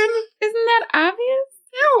 Man. Isn't that obvious?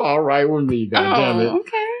 You're all right with me, goddammit.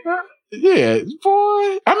 Okay. Yeah,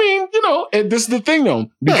 boy. I mean, you know, and this is the thing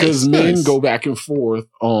though, because men go back and forth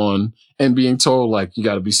on and being told like you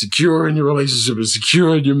got to be secure in your relationship and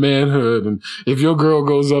secure in your manhood. And if your girl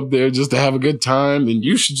goes up there just to have a good time, then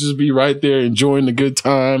you should just be right there enjoying the good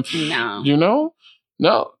time. No. You know?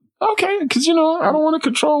 No. Okay, because you know, I don't want to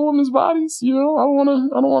control women's bodies. You know, I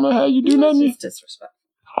don't want to have you do nothing. It's disrespectful.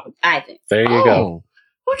 I think. There you go.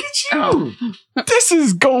 Look at you. This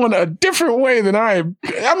is going a different way than I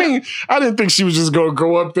mean, I didn't think she was just going to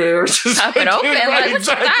go up there. Just up and open. Like,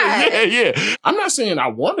 exactly. Yeah. I'm not saying I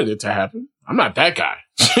wanted it to happen. I'm not that guy.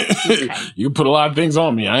 Okay. You put a lot of things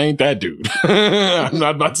on me. I ain't that dude. I'm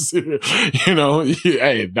not about to sit here. You know,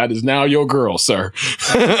 hey, that is now your girl, sir.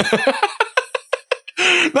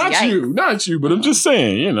 Not you, but I'm just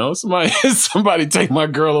saying, you know, somebody take my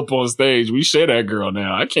girl up on stage. We share that girl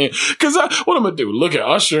now. I can't, because what I'm going to do? Look at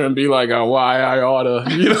Usher and be like, oh, why I oughta,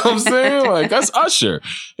 you know what I'm saying? Like, that's Usher.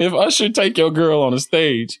 If Usher take your girl on the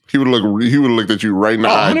stage. He would have looked at you right in the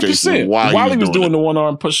eye, Jason, while he was doing the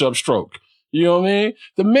one-arm push-up stroke. You know what I mean?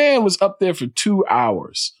 The man was up there for 2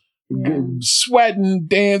 hours sweating,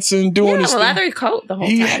 dancing, doing his a leather coat the whole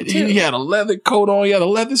time, too. He had a leather coat on. He had a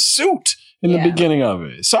leather suit in the beginning of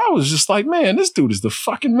it. So I was just like, man, this dude is the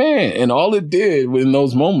fucking man. And all it did in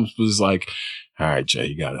those moments was like, all right, Jay,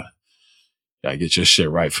 you gotta get your shit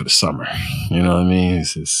right for the summer. You know what I mean?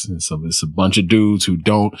 It's a bunch of dudes who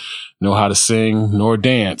don't know how to sing nor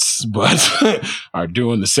dance, but are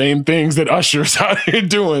doing the same things that Usher's out here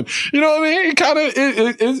doing. You know what I mean?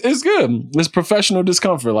 It's good. It's professional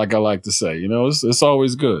discomfort, like I like to say. You know, it's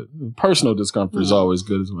always good. Personal discomfort is always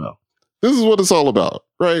good as well. This is what it's all about,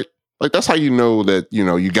 right? Like, that's how you know that, you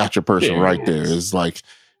know, you got your person right there. It's like,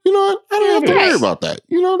 you know what? I don't have to worry about that.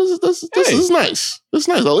 You know, this is nice. It's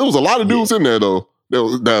nice. There was a lot of dudes in there, though,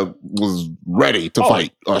 that was ready to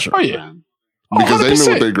fight Usher. Oh, yeah. Because 100%. They knew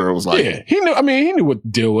what their girl was like. Yeah, he knew what the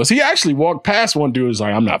deal was. He actually walked past one dude and was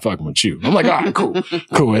like, I'm not fucking with you. I'm like, all right,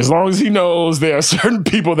 cool. As long as he knows there are certain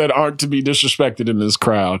people that aren't to be disrespected in this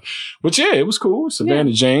crowd. But yeah, it was cool.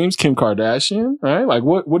 Savannah James, Kim Kardashian, right? Like,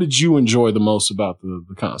 what did you enjoy the most about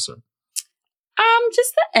the concert?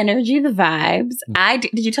 Just the energy, the vibes.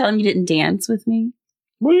 Did you tell him you didn't dance with me?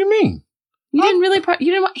 What do you mean? You didn't really.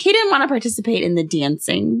 He didn't want to participate in the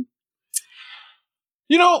dancing.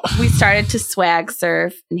 You know, we started to swag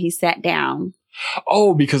surf, and he sat down.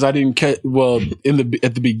 Oh, because I didn't catch. Well,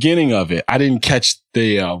 at the beginning of it, I didn't catch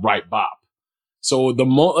the right bop. So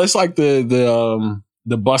it's like the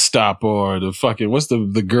bus stop or the fucking what's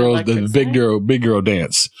the girl the big girl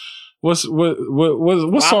dance. What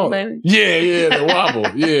song? Baby? Yeah, the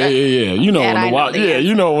wobble. Yeah. You know when the wobble. Yeah,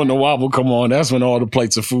 you know when the wobble come on. That's when all the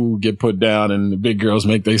plates of food get put down and the big girls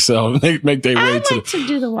make their way to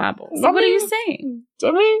do the wobble. So what are you saying?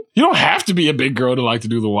 I mean, you don't have to be a big girl to like to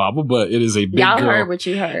do the wobble, but it is a big Y'all girl. heard what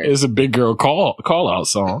you heard. It's a big girl call out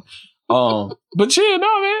song. But yeah,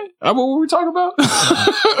 no, man. What were we talking about? The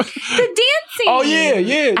dancing. Oh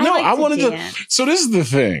yeah. No, I wanted dance. to. So this is the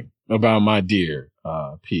thing about my dear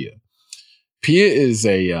Pia. Pia is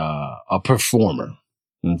a performer,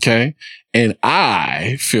 okay? And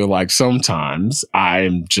I feel like sometimes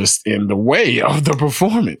I'm just in the way of the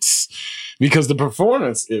performance because the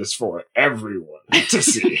performance is for everyone to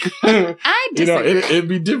see. I disagree. It'd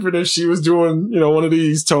be different if she was doing, one of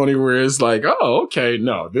these, Tony, where it's like, oh, okay,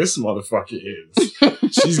 no, this motherfucker is.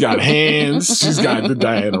 She's got hands. She's got the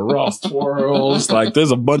Diana Ross twirls. Like,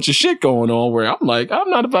 there's a bunch of shit going on where I'm like, I'm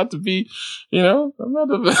not about to be, I'm not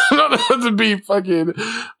about to be fucking,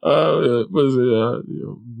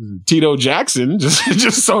 Tito Jackson,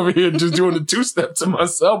 just over here, just doing the two-step to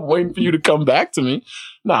myself, waiting for you to come back to me.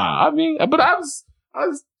 Nah, I mean, but I was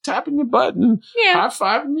tapping your butt and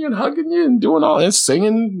high-fiving you and hugging you and doing all this,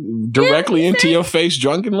 singing directly into your face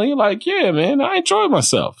drunkenly. Like, yeah, man, I enjoyed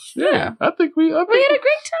myself. Yeah. I think we had a great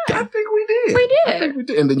time. I think we did. We I think we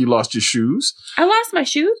did. And then you lost your shoes. I lost my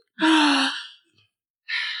shoes?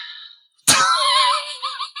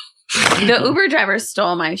 The Uber driver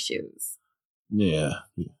stole my shoes. Yeah.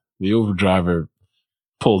 The Uber driver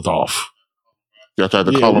pulled off. Y'all tried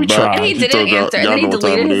to call him back. And he didn't answer. And then he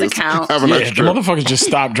deleted his account. The motherfucker just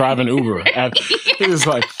stopped driving Uber. It was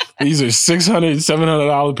like, these are $600,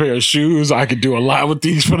 $700 pair of shoes. I could do a lot with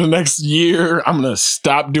these for the next year. I'm going to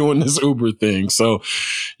stop doing this Uber thing. So,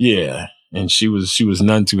 yeah. And she was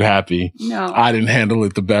none too happy. No, I didn't handle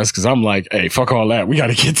it the best because I'm like, hey, fuck all that. We got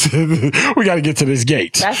to get to this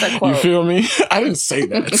gate. That's a quote. You feel me? I didn't say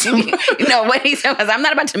that. No, what he said was, I'm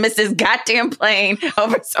not about to miss this goddamn plane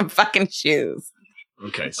over some fucking shoes.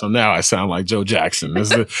 Okay, so now I sound like Joe Jackson.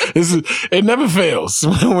 It never fails.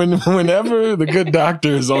 Whenever the good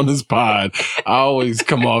doctor is on this pod, I always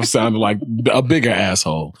come off sounding like a bigger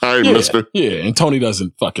asshole. All right, mister. Yeah, and Tony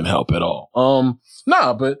doesn't fucking help at all.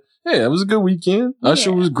 But yeah, it was a good weekend.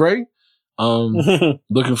 Usher was great.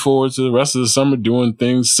 Looking forward to the rest of the summer doing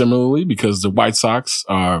things similarly because the White Sox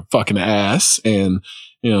are fucking ass and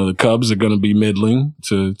the Cubs are going to be middling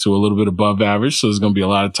to a little bit above average. So there's going to be a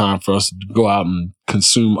lot of time for us to go out and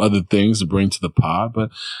consume other things to bring to the pod.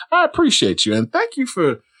 But I appreciate you. And thank you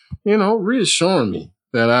for, reassuring me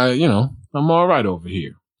that I'm all right over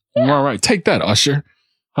here. I'm all right. Take that, Usher.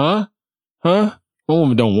 Huh? My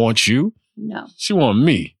woman don't want you. No. She want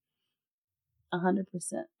me. 100%.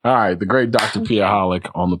 All right. The great Dr. Pia Holic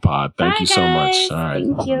on the pod. Thank you so much. All right.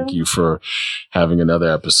 Thank you for having another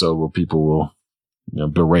episode where people will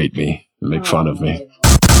berate me and make fun of me.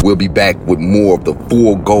 We'll be back with more of the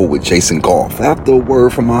Full Go with Jason Goff after a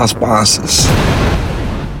word from our sponsors.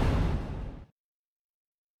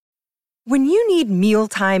 When you need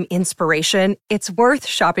mealtime inspiration, it's worth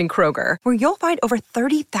shopping Kroger, where you'll find over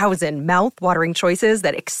 30,000 mouth-watering choices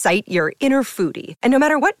that excite your inner foodie. And no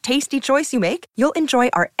matter what tasty choice you make, you'll enjoy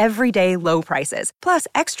our everyday low prices, plus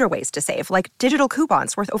extra ways to save, like digital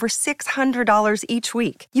coupons worth over $600 each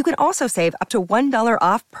week. You can also save up to $1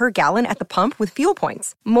 off per gallon at the pump with fuel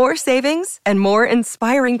points. More savings and more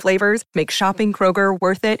inspiring flavors make shopping Kroger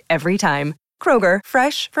worth it every time. Kroger,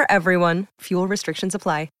 fresh for everyone. Fuel restrictions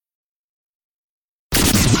apply.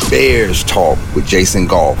 Bears Talk with Jason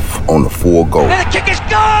Goff on the Full Go. And the kick is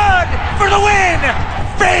good for the win.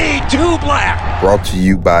 Fade to black. Brought to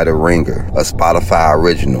you by The Ringer, a Spotify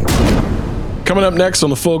original. Coming up next on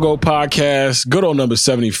the Full Go podcast, good old number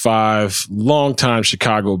 75, longtime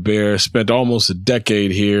Chicago Bear, spent almost a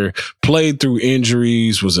decade here, played through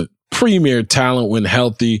injuries, was a premier talent when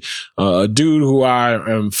healthy, a dude who I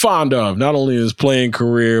am fond of, not only in his playing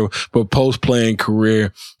career, but post-playing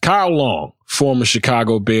career. Kyle Long, former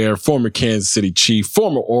Chicago Bear, former Kansas City Chief,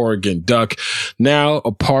 former Oregon Duck, now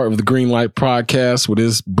a part of the Green Light podcast with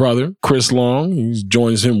his brother, Chris Long. He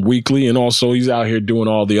joins him weekly, and also he's out here doing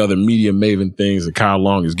all the other media maven things that Kyle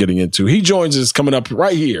Long is getting into. He joins us coming up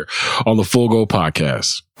right here on the Full Go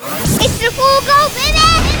podcast. It's the Full Go, baby!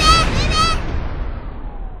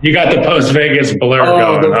 You got the post-Vegas blur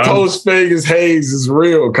going. The post-Vegas haze is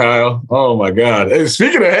real, Kyle. Oh, my God. Hey,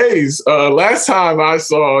 speaking of haze, last time I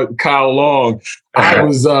saw Kyle Long, I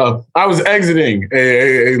was exiting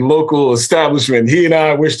a local establishment. He and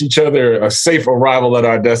I wished each other a safe arrival at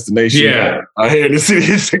our destination here in the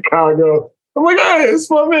city of Chicago. I'm like, hey, it's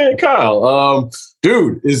my man, Kyle.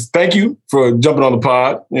 Dude, thank you for jumping on the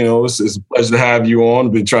pod. You know, it's a pleasure to have you on.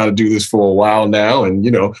 I've been trying to do this for a while now, and, you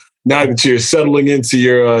know, now that you're settling into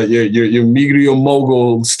your media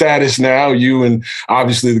mogul status now, you and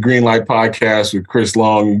obviously the Green Light podcast with Chris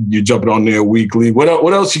Long, you're jumping on there weekly. What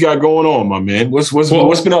else you got going on, my man? What's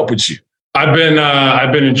been up with you? I've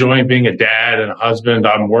been enjoying being a dad and a husband.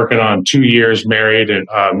 I'm working on 2 years married at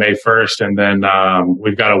May 1st, and then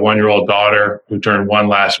we've got a 1-year-old daughter who turned 1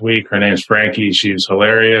 last week. Her name's Frankie. She's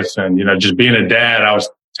hilarious, and you know, just being a dad. I was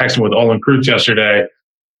texting with Olin Kreutz yesterday.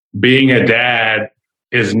 Being a dad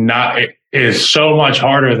is so much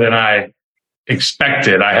harder than I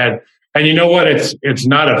expected. And you know what? It's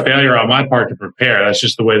not a failure on my part to prepare. That's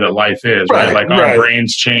just the way that life is, right? Like our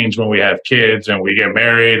brains change when we have kids and we get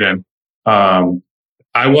married. And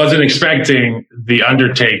I wasn't expecting the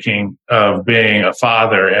undertaking of being a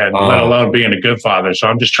father and let alone being a good father. So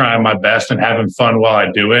I'm just trying my best and having fun while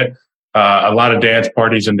I do it. A lot of dance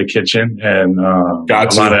parties in the kitchen and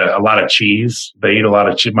a lot of cheese. They eat a lot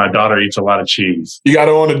of cheese. My daughter eats a lot of cheese. You got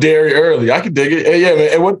her on the dairy early. I can dig it. Yeah,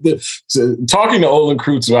 man. And talking to Olin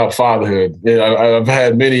Kreutz about fatherhood, I've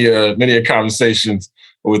had many conversations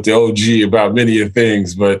with the OG about many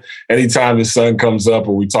things, but anytime his son comes up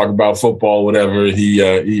or we talk about football, whatever,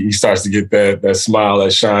 he starts to get that smile,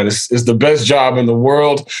 that shine. It's the best job in the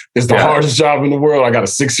world. It's the hardest job in the world. I got a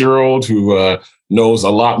 6-year-old who knows a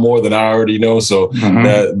lot more than I already know. So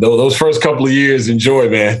those first couple of years, enjoy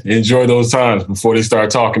those times before they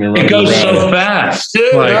start talking and running around. It goes so fast.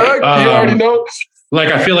 Yeah, you already know.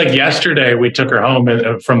 Like, I feel like yesterday we took her home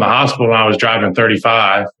from the hospital and I was driving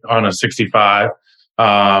 35 on a 65.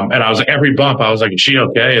 And I was like, every bump, I was like, is she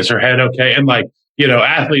okay? Is her head okay? And like, you know,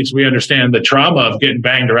 athletes, we understand the trauma of getting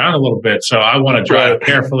banged around a little bit. So I want to drive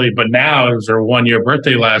carefully. But now it was her 1-year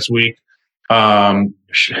birthday last week.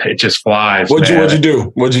 It just flies. What'd you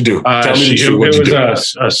do? Tell me it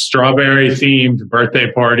was a strawberry themed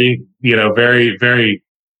birthday party, you know, very, very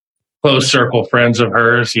close circle friends of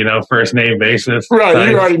hers, you know, first name basis. Right.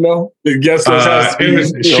 You already know. The guest list has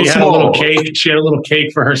to be she had a little cake. She had a little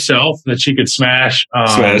cake for herself that she could smash.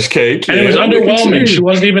 Smash cake. And it was underwhelming. She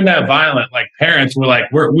wasn't even that violent. Like, parents were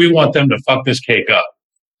like, we want them to fuck this cake up.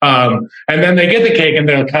 And then they get the cake and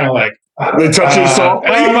they're kind of like, they touch it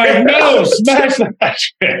softly. And I'm like, no, smash that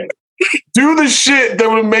shit. Do the shit that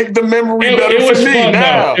would make the memory better for me fun,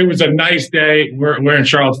 now. It was a nice day. We're in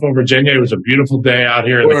Charlottesville, Virginia. It was a beautiful day out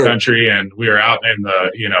here in the country, and we were out in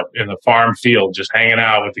the farm field, just hanging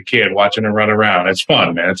out with the kid, watching her run around. It's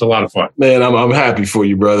fun, man. It's a lot of fun. Man, I'm happy for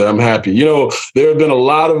you, brother. I'm happy. You know, there have been a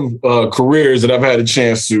lot of careers that I've had a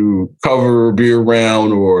chance to cover or be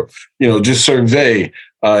around or, you know, just survey.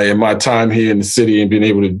 in my time here in the city and being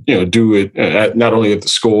able to, do it not only at the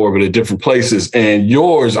Score, but at different places. And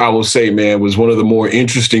yours, I will say, man, was one of the more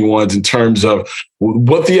interesting ones in terms of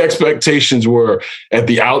what the expectations were at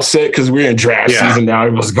the outset, because we're in draft season now.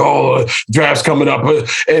 It was draft's coming up.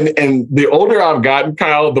 And the older I've gotten,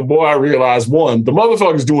 Kyle, the more I realize, one, the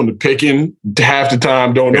motherfuckers doing the picking half the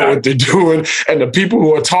time don't know what they're doing. And the people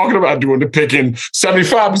who are talking about doing the picking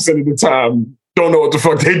 75% of the time don't know what the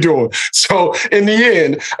fuck they're doing. So in the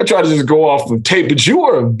end, I try to just go off of tape. But you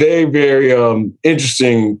are a very, very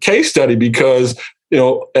interesting case study because,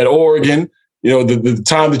 at Oregon, the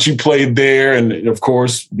time that you played there, and of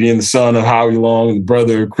course, being the son of Howie Long and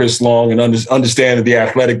brother Chris Long, and understanding the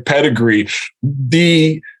athletic pedigree,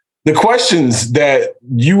 the questions that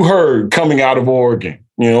you heard coming out of Oregon,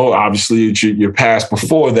 obviously your past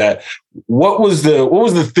before that. What was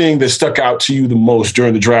the thing that stuck out to you the most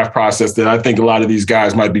during the draft process that I think a lot of these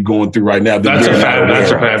guys might be going through right now? That's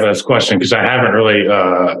a fabulous question, because I haven't really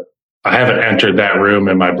I haven't entered that room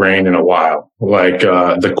in my brain in a while. Like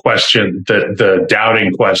the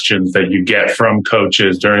doubting questions that you get from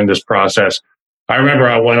coaches during this process. I remember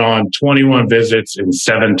I went on 21 visits in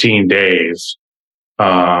 17 days.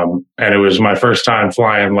 And it was my first time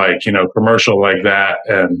flying commercial like that,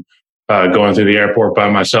 and going through the airport by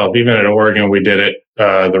myself. Even at Oregon, we did it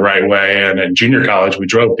the right way. And at junior college, we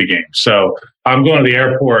drove the game. So I'm going to the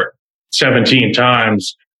airport 17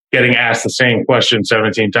 times, getting asked the same question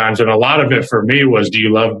 17 times. And a lot of it for me was, do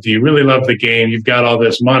you really love the game? You've got all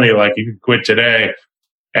this money, like you could quit today.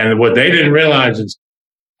 And what they didn't realize is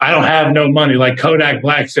I don't have no money. Like Kodak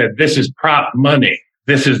Black said, this is prop money.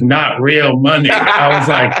 This is not real money. I was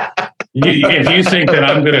like, if you think that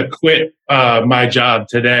I'm going to quit my job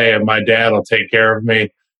today and my dad will take care of me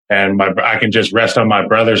and I can just rest on my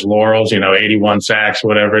brother's laurels, 81 sacks,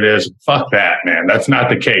 whatever it is, fuck that, man. That's not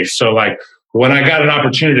the case. So when I got an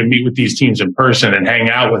opportunity to meet with these teams in person and hang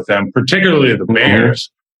out with them, particularly the Bears,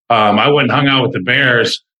 I went and hung out with the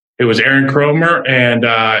Bears. It was Aaron Kromer and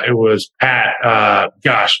it was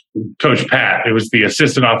Coach Pat. It was the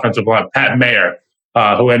assistant offensive line, Pat Mayer,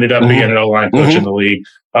 who ended up being an O-line coach in the league.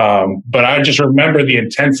 But I just remember the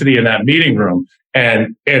intensity in that meeting room.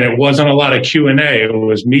 And it wasn't a lot of Q&A. It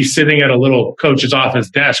was me sitting at a little coach's office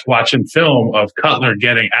desk watching film of Cutler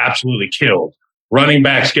getting absolutely killed, running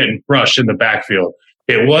backs getting crushed in the backfield.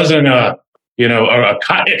 It wasn't it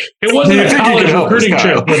wasn't a college recruiting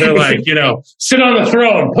trip where they're like, sit on the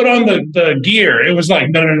throne, put on the gear. It was like,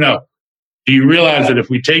 no. Do you realize that if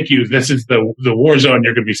we take you, this is the war zone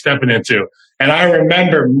you're going to be stepping into? And I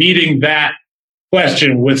remember meeting that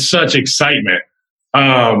question with such excitement.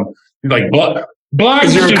 Blind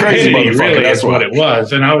stupidity really is what it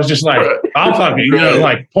was. And I was just like, I'll fucking,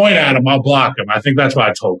 point at him, I'll block him. I think that's what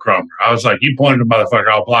I told Kromer. I was like, you pointed a motherfucker,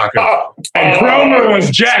 I'll block him. And Kromer was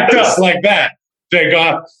jacked up like that. Thank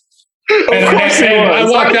God. And I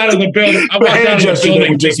walked out of the building.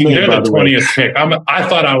 Thinking they're the 20th pick. I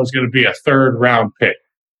thought I was going to be a third round pick.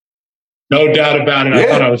 No doubt about it. I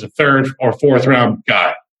thought I was a third or fourth round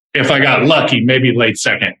guy. If I got lucky, maybe late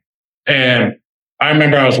second. And I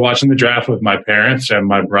remember I was watching the draft with my parents and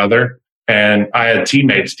my brother, and I had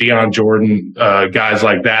teammates, Deion Jordan, guys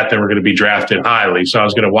like that were going to be drafted highly. So I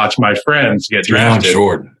was going to watch my friends get drafted.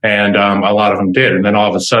 And a lot of them did. And then all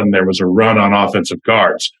of a sudden there was a run on offensive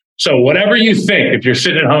guards. So whatever you think, if you're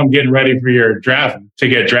sitting at home getting ready for your draft to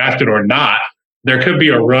get drafted or not, there could be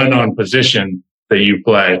a run on position that you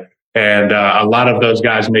play. And a lot of those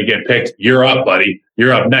guys may get picked. You're up, buddy.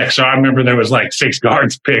 You're up next. So I remember there was 6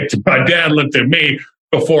 guards picked. My dad looked at me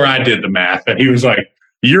before I did the math, and he was like,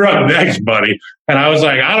 you're up next, buddy. And I was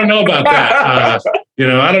like, I don't know about that.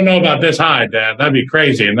 I don't know about this high, Dad. That'd be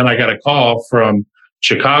crazy. And then I got a call from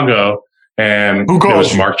Chicago. And it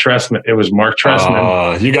was Mark Trestman.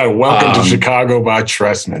 You got welcome to Chicago by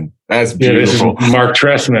Trestman. That's beautiful. Yeah, this is Mark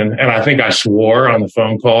Trestman. And I think I swore on the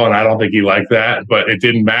phone call, and I don't think he liked that, but it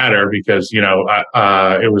didn't matter because,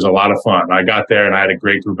 it was a lot of fun. I got there and I had a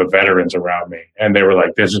great group of veterans around me, and they were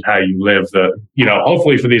like, this is how you live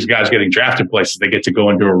hopefully for these guys getting drafted places, they get to go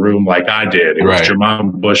into a room like I did. It was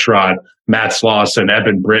Jermon Bushrod, Matt Slauson,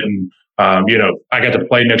 Eben Britton. I got to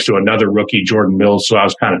play next to another rookie, Jordan Mills, so I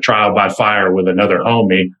was kind of trial by fire with another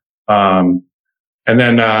homie. And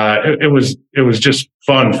then it was just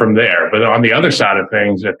fun from there. But on the other side of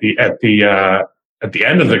things, at the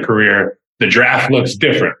end of the career, the draft looks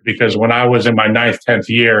different because when I was in my 9th, 10th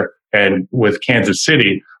year and with Kansas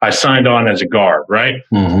City, I signed on as a guard, right?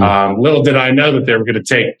 Little did I know that they were going to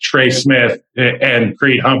take Trey Smith and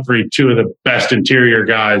Creed Humphrey, 2 of the best interior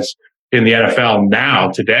guys in the NFL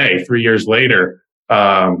now, today, 3 years later,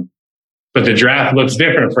 But the draft looks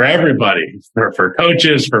different for everybody, for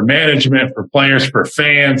coaches, for management, for players, for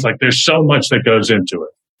fans. Like there's so much that goes into it.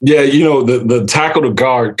 Yeah, you know, the tackle to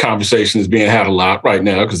guard conversation is being had a lot right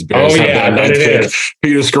now because the Bears have that ninth pick.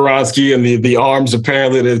 Peter Skoronski and the arms,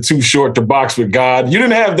 apparently they're too short to box with God. You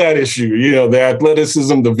didn't have that issue, you know, the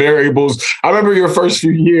athleticism, the variables. I remember your first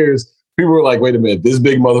few years, people were like, wait a minute, this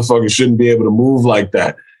big motherfucker shouldn't be able to move like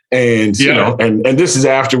that. And, you know, and this is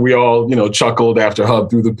after we all, you know, chuckled after Hub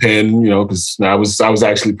threw the pin, you know, because I was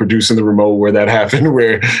actually producing the remote where that happened,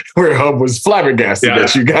 where Hub was flabbergasted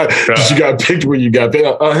that you got picked where you got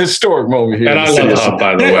there. A historic moment here. And I love Hub,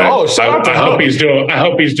 by the way. Oh, I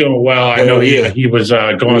hope he's doing well. I know he was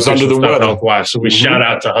going through under the weather health-wise, so we shout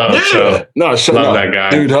out to Hub. So love that guy,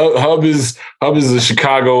 dude. Hub is a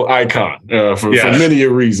Chicago icon for many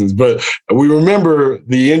reasons. But we remember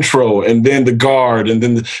the intro and then the guard and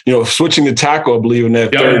then you know, switching to tackle, I believe, in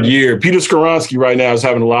that third year. Peter Skoronski right now is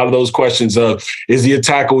having a lot of those questions of, is he a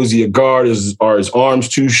tackle? Is he a guard? Are his arms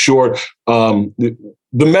too short? The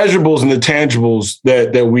measurables and the tangibles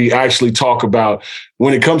that we actually talk about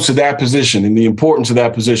when it comes to that position and the importance of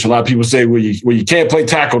that position. A lot of people say, well, you can't play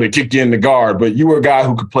tackle, they kick you in the guard, but you were a guy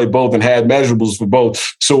who could play both and had measurables for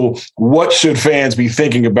both. So what should fans be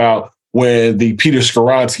thinking about when the Peter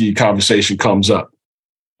Skoronski conversation comes up?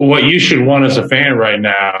 What you should want as a fan right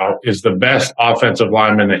now is the best offensive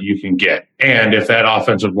lineman that you can get. And if that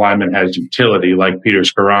offensive lineman has utility like Peter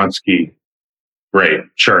Skoronski, great.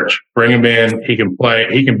 Church, bring him in. He can play.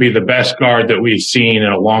 He can be the best guard that we've seen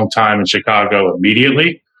in a long time in Chicago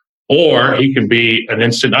immediately, or he can be an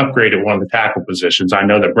instant upgrade at one of the tackle positions. I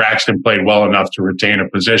know that Braxton played well enough to retain a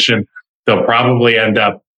position. They'll probably end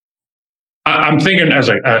up, I'm thinking as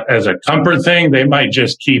a comfort thing, they might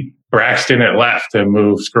just keep Braxton at left and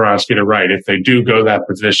move Skoronski to right if they do go that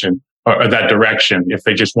position or that direction, if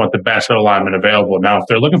they just want the best alignment available. Now, if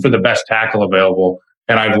they're looking for the best tackle available,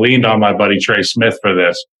 and I've leaned on my buddy Trey Smith for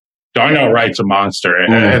this, Darnell Wright's a monster.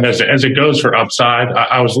 And as it goes for upside,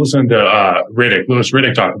 I was listening to Louis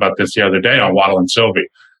Riddick talk about this the other day on Waddle and Sylvie.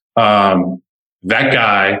 That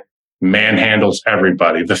guy manhandles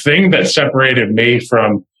everybody. The thing that separated me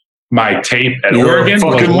from my tape at Oregon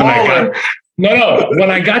was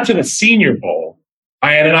when I got to the Senior Bowl,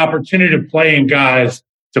 I had an opportunity to play guys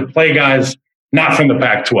not from the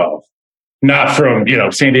Pac-12, not from,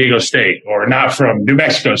 San Diego State or not from New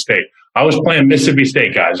Mexico State. I was playing Mississippi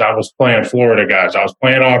State guys. I was playing Florida guys. I was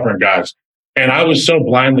playing Auburn guys. And I was so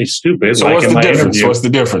blindly stupid. So what's the difference? What's the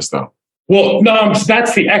difference though? Well, no,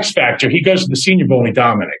 that's the X factor. He goes to the Senior Bowl and he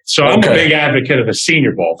dominates. So I'm a big advocate of the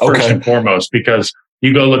Senior Bowl first and foremost, because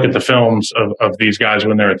you go look at the films of these guys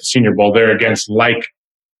when they're at the Senior Bowl, they're against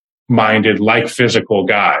like-minded, like-physical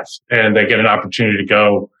guys, and they get an opportunity to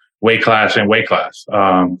go weight class and weight class.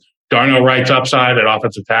 Darnell Wright's upside at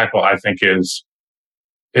offensive tackle, I think, is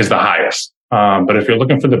the highest. But if you're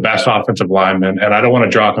looking for the best offensive lineman, and I don't want to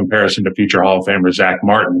draw a comparison to future Hall of Famer Zach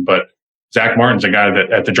Martin, but Zach Martin's a guy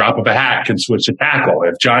that at the drop of a hat can switch to tackle.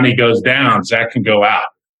 If Johnny goes down, Zach can go out.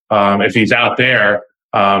 If he's out there,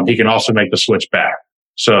 he can also make the switch back.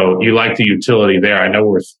 So you like the utility there. I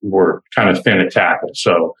know we're kind of thin at tackle,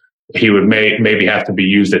 so he would maybe have to be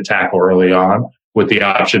used at tackle early on with the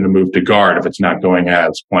option to move to guard if it's not going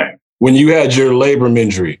as planned. When you had your labrum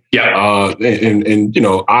injury, and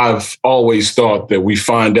I've always thought that we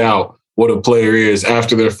find out what a player is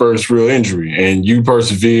after their first real injury, and you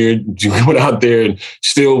persevered. You went out there and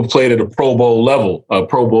still played at a Pro Bowl level, a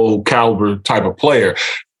Pro Bowl caliber type of player.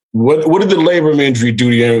 What did the labrum injury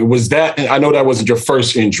do to you? Was that, I know that wasn't your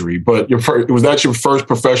first injury, but was that your first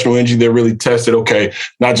professional injury that really tested,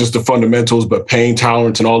 not just the fundamentals, but pain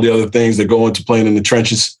tolerance and all the other things that go into playing in the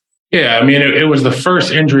trenches? Yeah, I mean, it was the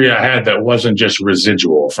first injury I had that wasn't just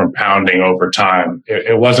residual from pounding over time.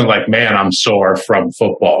 It wasn't like, man, I'm sore from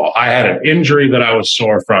football. I had an injury that I was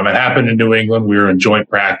sore from. It happened in New England. We were in joint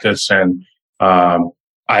practice, and I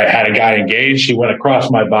had a guy engaged. He went across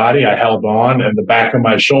my body. I held on, and the back of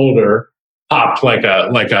my shoulder popped like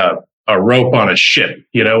a rope on a ship.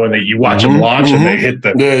 When you watch them launch and they hit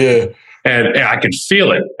the and I could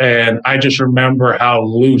feel it. And I just remember how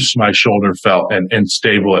loose my shoulder felt and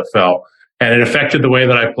stable it felt, and it affected the way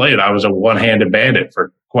that I played. I was a one-handed bandit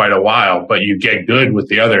for quite a while, but you get good with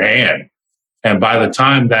the other hand. And by the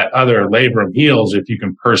time that other labrum heals, if you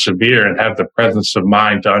can persevere and have the presence of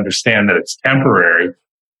mind to understand that it's temporary,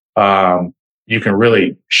 you can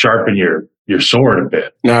really sharpen your sword a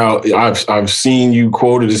bit. Now, I've seen you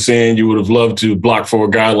quoted as saying you would have loved to block for a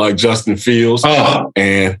guy like Justin Fields.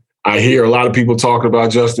 And I hear a lot of people talking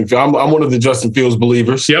about Justin Fields. I'm one of the Justin Fields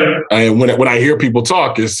believers. Yep. And when I hear people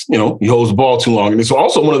talk, it's, he holds the ball too long. And it's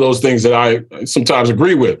also one of those things that I sometimes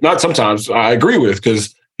agree with. Not sometimes, I agree with,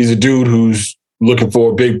 because he's a dude who's looking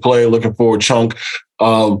for a big play, looking for a chunk.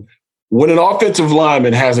 When an offensive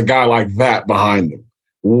lineman has a guy like that behind them,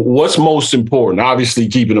 what's most important? Obviously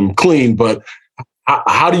keeping them clean, but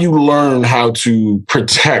how do you learn how to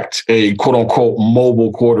protect a quote-unquote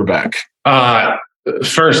mobile quarterback?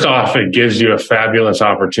 First off, it gives you a fabulous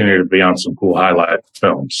opportunity to be on some cool highlight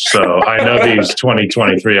films. So I know these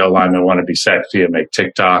 2023 linemen want to be sexy and make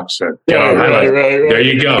TikToks. And right. There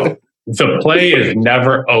you go. The play is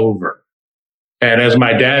never over. And as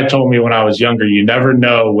my dad told me when I was younger, you never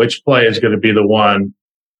know which play is going to be the one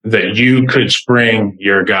that you could spring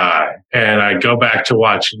your guy. And I go back to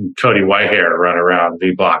watching Cody Whitehair run around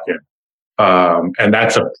V blocking. And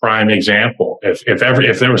that's a prime example.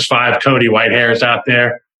 If there was 5 Cody Whitehairs out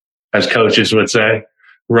there, as coaches would say,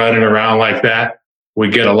 running around like that, we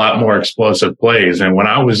get a lot more explosive plays. And when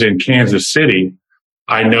I was in Kansas City,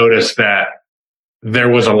 I noticed that there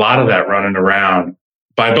was a lot of that running around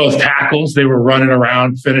by both tackles. They were running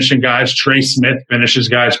around, finishing guys. Trey Smith finishes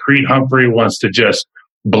guys. Creed Humphrey wants to just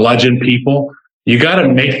bludgeon people. You got to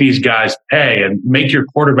make these guys pay and make your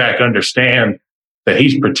quarterback understand that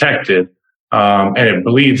he's protected. And it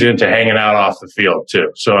bleeds into hanging out off the field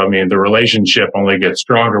too. So, I mean, the relationship only gets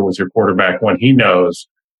stronger with your quarterback when he knows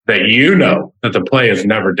that that the play is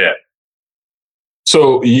never dead.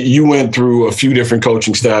 So you went through a few different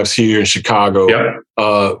coaching staffs here in Chicago.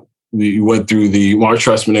 Yep. You went through the Mark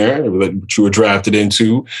Trestman era, which you were drafted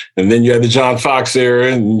into, and then you had the John Fox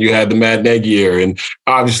era, and you had the Matt Nagy era. And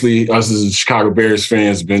obviously, us as Chicago Bears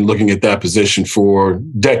fans have been looking at that position for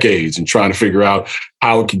decades and trying to figure out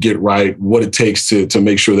how it could get right, what it takes to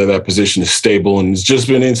make sure that position is stable. And it's just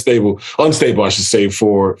been unstable, I should say,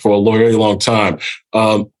 for a very long time.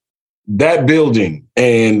 That building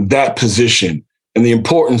and that position and the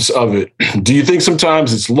importance of it, do you think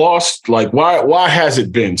sometimes it's lost? Like, why has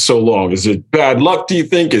it been so long? Is it bad luck, do you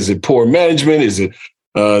think? Is it poor management? Is it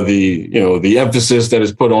the emphasis that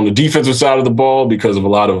is put on the defensive side of the ball because of a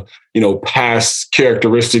lot of, past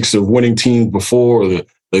characteristics of winning teams before, or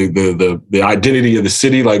the identity of the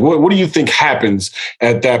city? Like, what do you think happens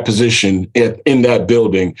at that position in that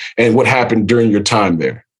building, and what happened during your time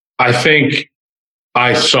there? I think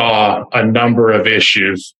I saw a number of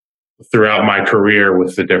issues throughout my career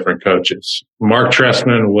with the different coaches. Mark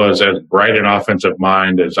Trestman was as bright an offensive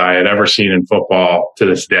mind as I had ever seen in football to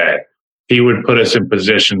this day. He would put us in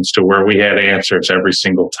positions to where we had answers every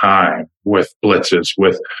single time with blitzes,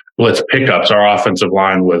 with blitz pickups. Our offensive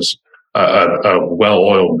line was a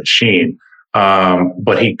well-oiled machine,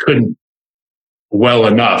 but he couldn't well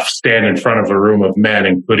enough stand in front of a room of men,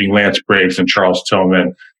 including Lance Briggs and Charles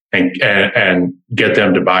Tillman, and get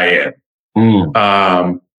them to buy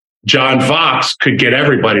in. John Fox could get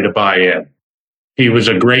everybody to buy in. He was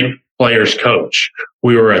a great players coach.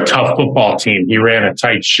 We were a tough football team. He ran a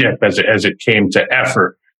tight ship as it came to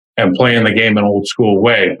effort and playing the game an old school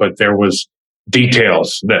way. But there was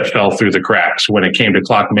details that fell through the cracks when it came to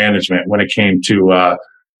clock management, when it came to,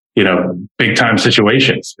 big time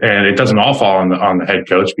situations. And it doesn't all fall on the head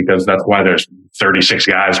coach, because that's why there's 36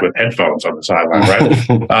 guys with headphones on the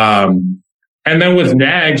sideline, right? And then with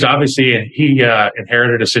Nags, obviously, he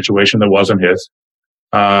inherited a situation that wasn't his.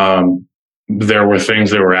 There were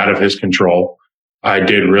things that were out of his control. I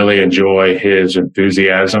did really enjoy his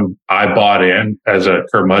enthusiasm. I bought in as a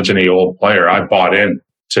curmudgeon-y old player. I bought in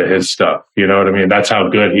to his stuff. You know what I mean? That's how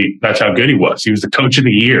good he was. He was the coach of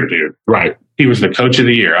the year, dude. Right. He was the coach of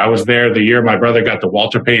the year. I was there the year my brother got the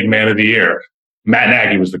Walter Payton Man of the Year. Matt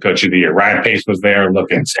Nagy was the coach of the year. Ryan Pace was there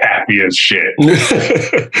looking happy as shit. You know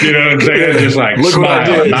what I'm saying? Just like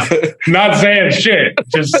smiling. Not saying shit,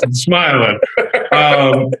 just smiling.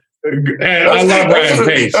 And I love Ryan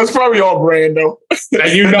Pace. That's probably all brand, though.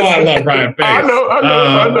 And I love Ryan Pace. I know.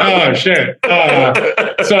 Oh, shit.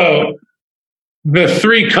 So the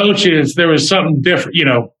three coaches, there was something different.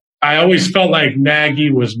 I always felt like Nagy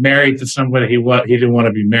was married to somebody he didn't want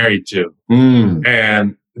to be married to.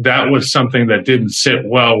 And that was something that didn't sit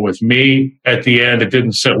well with me at the end. It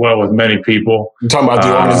didn't sit well with many people. You talking about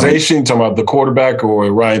the organization? You talking about the quarterback or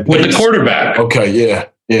Ryan Pace? With the quarterback. Okay,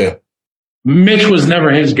 yeah. Mitch was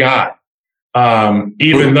never his guy,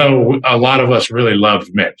 even though a lot of us really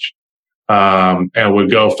loved Mitch and would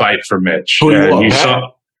go fight for Mitch. Who and you you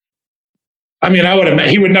saw,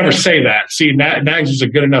 he would never say that. See, Nags is a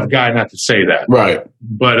good enough guy not to say that. Right.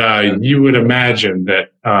 But you would imagine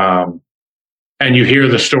that, and you hear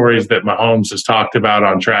the stories that Mahomes has talked about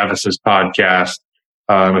on Travis's podcast.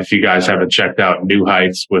 If you guys haven't checked out New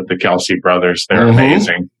Heights with the Kelsey brothers, they're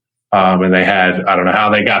amazing. And they had, I don't know how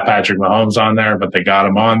they got Patrick Mahomes on there, but they got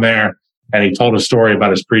him on there. And he told a story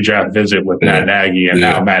about his pre-draft visit with Matt Nagy and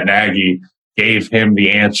how Matt Nagy gave him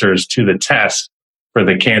the answers to the test for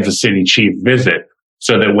the Kansas City Chief visit,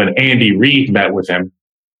 so that when Andy Reid met with him,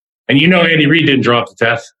 and Andy Reid didn't draw up the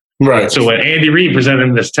test. Right. So when Andy Reid presented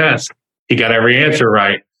him this test, he got every answer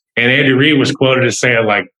right. And Andy Reid was quoted as saying,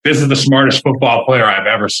 like, this is the smartest football player I've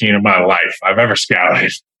ever seen in my life. I've ever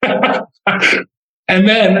scouted. And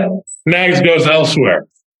then Nags goes elsewhere.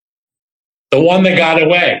 The one that got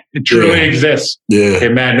away. It truly exists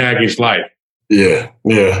in Matt Nagy's life. Yeah.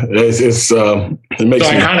 It makes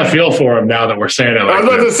I kind of feel for him now that we're saying it. Like I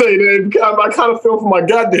was about to say, man, I kind of feel for my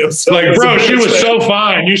goddamn self. Like, bro, she was so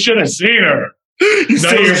fine. You should have seen her.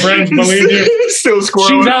 None of your friends believe you. Still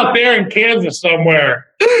squirreling. She's out there in Kansas somewhere.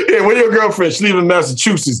 Yeah, where your girlfriend? She live in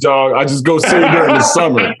Massachusetts, dog. I just go see her during the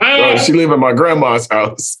summer. She live at my grandma's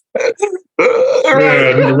house.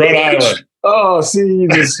 Rhode Island. Oh, see, you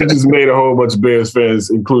just made a whole bunch of Bears fans,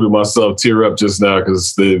 including myself, tear up just now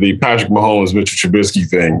because the Patrick Mahomes, Mitchell Trubisky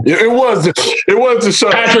thing. It was the show.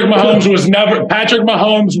 Patrick Mahomes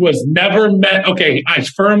was never met. Okay, I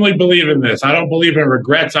firmly believe in this. I don't believe in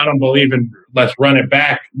regrets. I don't believe in let's run it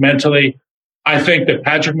back mentally. I think that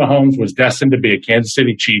Patrick Mahomes was destined to be a Kansas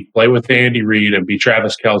City Chief, play with Andy Reid, and be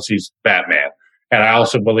Travis Kelce's Batman. And I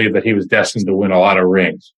also believe that he was destined to win a lot of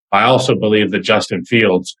rings. I also believe that Justin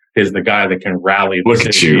Fields is the guy that can rally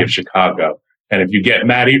the city of Chicago. And if you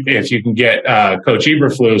can get Coach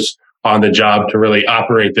Eberflus on the job to really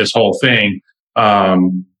operate this whole thing, I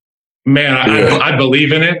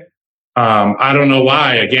believe in it. I don't know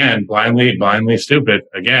why. Again, blindly stupid.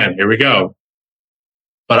 Again, here we go.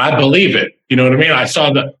 But I believe it. You know what I mean? I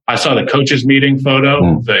saw the coaches meeting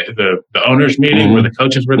photo, the owners meeting where the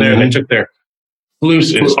coaches were there and they took their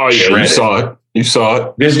Flus is shredded. You saw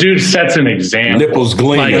it. This dude sets an example. Nipples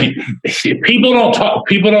gleaming. Like, people don't talk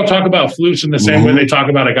about Flus in the same way they talk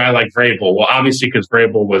about a guy like Vrabel. Well, obviously because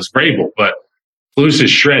Vrabel was Vrabel, but Flus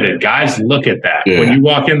is shredded. Guys, look at that. Yeah. When you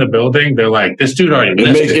walk in the building, they're like, "This dude already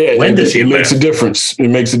lifted." It makes a difference. It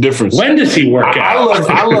makes a difference. When does he work out?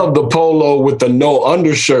 I love the polo with the no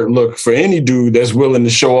undershirt look for any dude that's willing to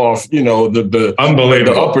show off, the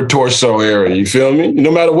unbelievable the upper torso area. You feel me?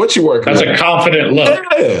 No matter what you work. That's a confident look.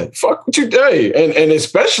 Yeah, fuck what you do, and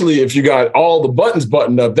especially if you got all the buttons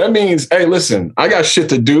buttoned up, that means, hey, listen, I got shit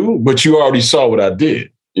to do, but you already saw what I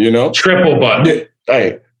did. Triple button.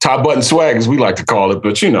 Hey. Top button swag, as we like to call it,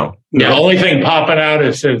 but The only thing popping out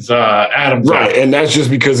is his Adam's right, and that's just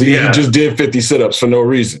because he just did 50 sit-ups for no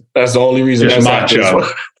reason. That's the only reason. Just macho.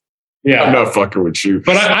 Yeah, I'm not fucking with you.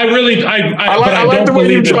 But I like the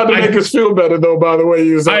way you tried to make us feel better, though. By the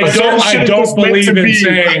way, I don't believe in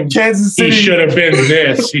saying Kansas City. He should have been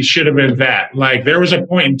this. He should have been that. Like there was a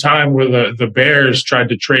point in time where the Bears tried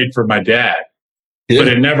to trade for my dad. But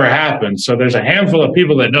it never happened. So there's a handful of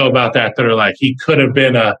people that know about that are like, he could have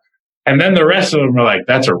been and then the rest of them are like,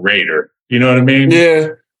 that's a Raider. You know what I mean? Yeah.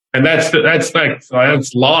 And that's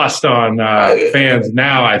lost on fans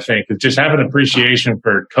now, I think. It's just have an appreciation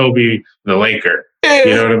for Kobe, the Laker. Yeah.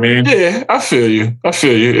 You know what I mean? Yeah, I feel you.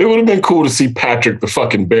 It would have been cool to see Patrick the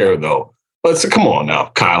fucking Bear, though. Come on now,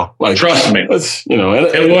 Kyle. Like, trust me. It would.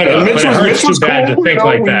 It hurts too bad to think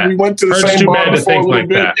like that. We went to the same bar before a little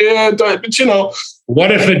bit. Yeah, but what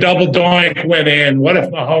if the double doink went in? What if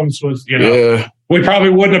Mahomes was? We probably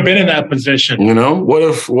wouldn't have been in that position. What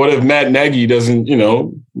if Matt Nagy doesn't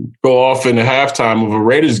go off in the halftime of a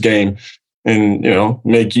Raiders game and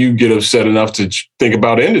make you get upset enough to think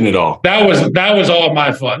about ending it all? That was all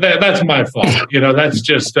my fault. That's my fault. That's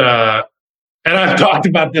just. And I've talked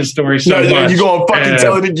about this story so much. You're going to fucking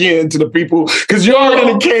tell it again to the people because you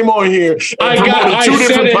already came on here and promoted two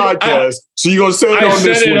different podcasts. So you're going to say it on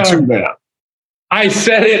this one too now. I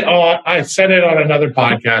said it on another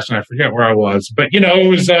podcast and I forget where I was. But, it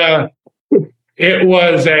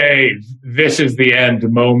was a this is the end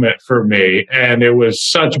moment for me. And it was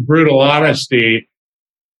such brutal honesty.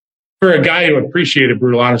 For a guy who appreciated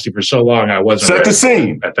brutal honesty for so long, I wasn't set the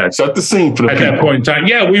scene at that. Set the scene for the people. That point in time.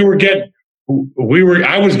 Yeah,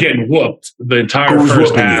 I was getting whooped the entire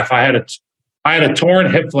first half. I had a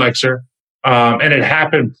torn hip flexor, and it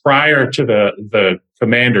happened prior to the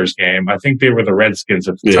Commanders game. I think they were the Redskins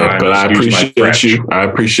at the time. But I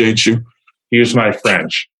appreciate you. Use my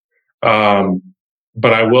French.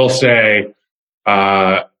 But I will say,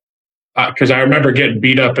 because I remember getting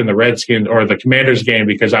beat up in the Redskins or the Commanders game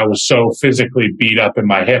because I was so physically beat up in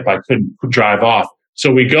my hip I couldn't drive off.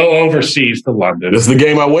 So we go overseas to London. This is the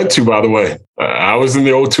game I went to, by the way. I was in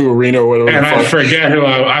the O2 Arena or whatever. And I forget who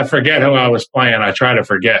I was playing. I try to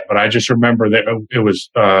forget, but I just remember that it was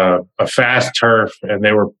a fast turf, and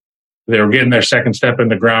they were getting their second step in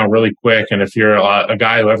the ground really quick. And if you're a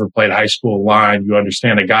guy who ever played high school line, you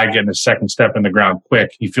understand a guy getting his second step in the ground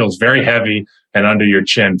quick. He feels very heavy and under your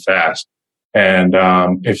chin fast. And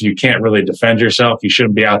if you can't really defend yourself, you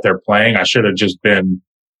shouldn't be out there playing. I should have just been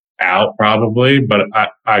out probably, but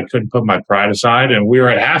I couldn't put my pride aside. And we were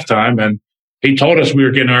at halftime, and he told us we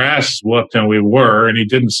were getting our asses whooped, and we were. And he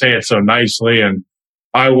didn't say it so nicely. And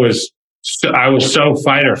I was so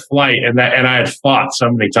fight or flight, and I had fought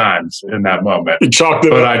so many times in that moment. You chalked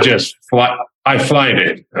it up. I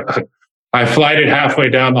flighted. I flighted halfway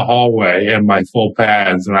down the hallway in my full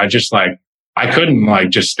pads, and I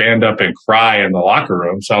couldn't just stand up and cry in the locker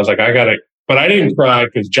room. So I was like, but I didn't cry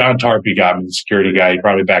because John Tarpey got me, the security guy. He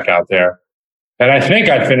brought me back out there. And I think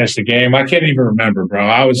I finished the game. I can't even remember, bro.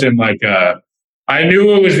 I was in I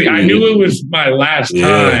knew it was my last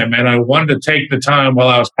time, and I wanted to take the time while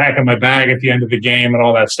I was packing my bag at the end of the game and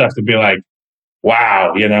all that stuff to be like,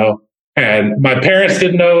 wow, And my parents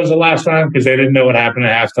didn't know it was the last time because they didn't know what happened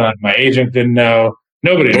at halftime. My agent didn't know.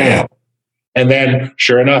 Nobody knew. And then,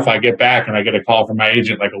 sure enough, I get back and I get a call from my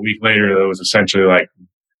agent like a week later that was essentially like,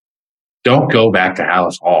 don't go back to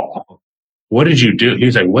Hallis Hall. What did you do? He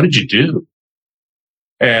was like, what did you do?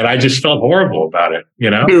 And I just felt horrible about it,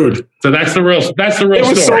 Dude. So that's the real It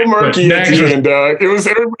was story. so murky at the end, dog.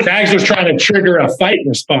 Nags was trying to trigger a fight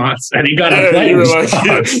response, and he got a fight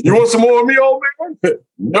response. You want some more of me, old man?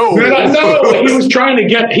 No. No, he was trying to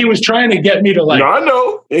get me to no, I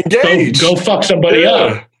know. Engage. Go fuck somebody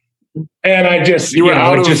up. And I just, you were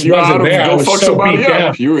out it just wasn't there. I was so beat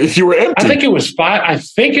down. You were empty. I think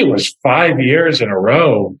it was 5 years in a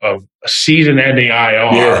row of season-ending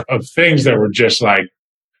IR of things that were just like,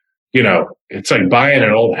 it's like buying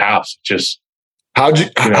an old house. Just how'd you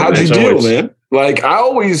deal, man? Like I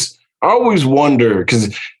always wonder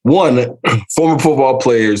because one, former football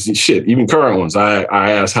players, shit, even current ones, I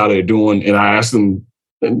ask how they're doing, and I ask them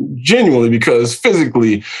genuinely because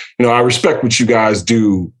physically, I respect what you guys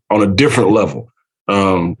do on a different level.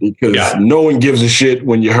 Because no one gives a shit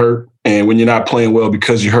when you're hurt and when you're not playing well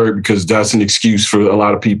because you're hurt, because that's an excuse for a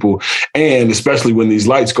lot of people. And especially when these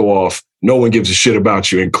lights go off, no one gives a shit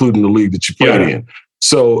about you, including the league that you played in.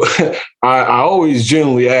 So I always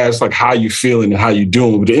generally ask how you feeling and how you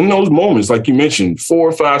doing. But in those moments, like you mentioned, 4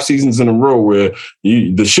 or 5 seasons in a row where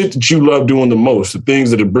the shit that you love doing the most, the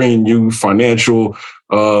things that are bringing you financial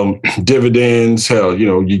dividends, hell,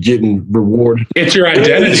 you're getting rewarded. It's your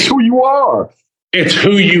identity. It's who you are. It's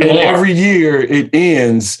who you and are. Every year it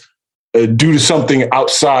ends due to something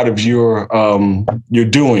outside of your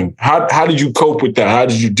doing. How did you cope with that? How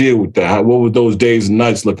did you deal with that? What were those days and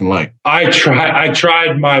nights looking like? I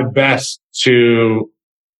tried my best to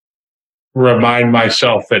remind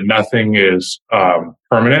myself that nothing is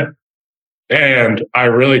permanent. And I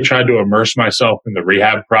really tried to immerse myself in the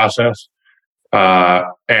rehab process.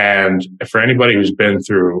 And for anybody who's been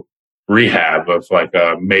through rehab of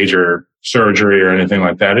a major surgery or anything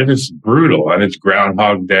like that, it is brutal, and it's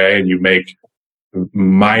Groundhog Day, and you make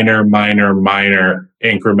minor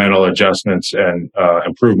incremental adjustments and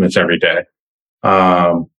improvements every day.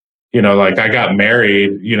 I got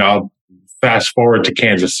married, fast forward to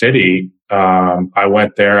Kansas City. I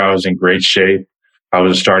went there. I was in great shape. I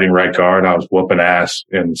was a starting right guard. I was whooping ass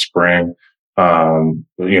in the spring, trying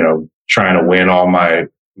to win all my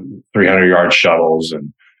 300-yard shuttles,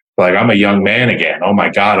 and I'm a young man again. Oh my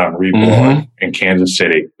God, I'm reborn in Kansas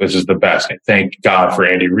City. This is the best. Thank God for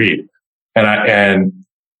Andy Reid. And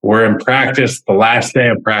we're in practice, the last day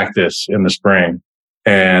of practice in the spring.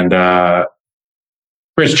 And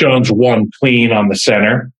Chris Jones won clean on the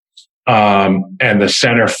center. And the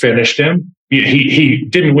center finished him. He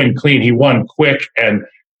didn't win clean. He won quick. And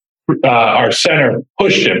our center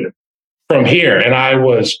pushed him from here. And I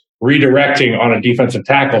was redirecting on a defensive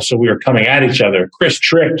tackle, so we were coming at each other. Chris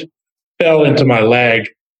tripped, fell into my leg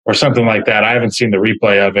or something like that. I haven't seen the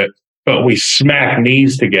replay of it, but we smacked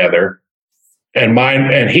knees together,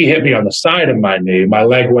 and he hit me on the side of my knee. My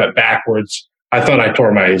leg went backwards. I thought I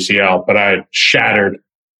tore my ACL, but I shattered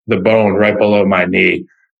the bone right below my knee.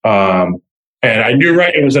 And I knew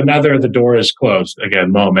it was another "the door is closed"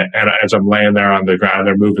 again moment. And as I'm laying there on the ground,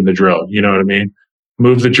 they're moving the drill. You know what I mean?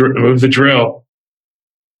 Move the drill.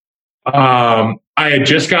 I had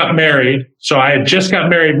just got married. So I had just got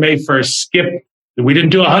married May 1st. We didn't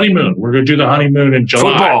do a honeymoon. We're going to do the honeymoon in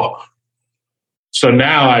July. Football. So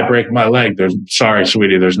now I break my leg. Sorry,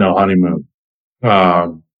 sweetie, there's no honeymoon.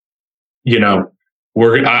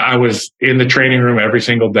 I was in the training room every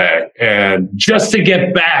single day, and just to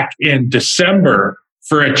get back in December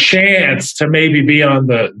for a chance to maybe be on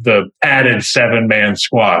the added 7-man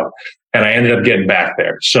squad. And I ended up getting back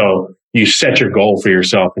there. So you set your goal for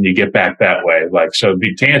yourself and you get back that way. Like, so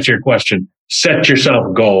to answer your question, set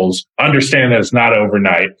yourself goals, understand that it's not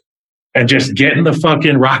overnight, and just get in the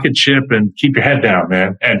fucking rocket ship and keep your head down,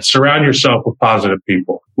 man, and surround yourself with positive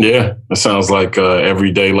people. Yeah, that sounds like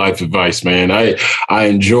everyday life advice, man. I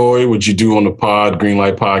enjoy what you do on the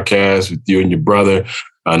Greenlight Podcast with you and your brother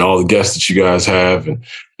and all the guests that you guys have. And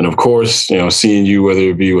of course, seeing you, whether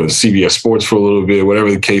it be with CBS Sports for a little bit, whatever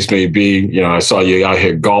the case may be, I saw you out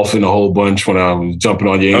here golfing a whole bunch when I was jumping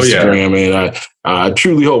on your Instagram. And I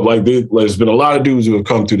truly hope, like, there's been a lot of dudes who have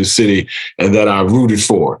come through the city and that I rooted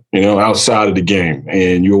for, outside of the game.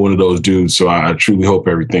 And you're one of those dudes. So I truly hope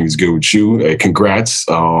everything's good with you. Congrats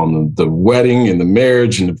on the wedding and the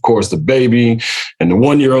marriage and, of course, the baby and the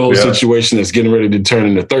 1-year-old situation that's getting ready to turn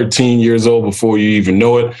into 13 years old before you even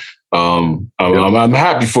know it. I'm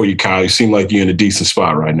happy for you, Kyle. You seem like you're in a decent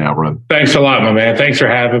spot right now, brother. Thanks a lot, my man. Thanks for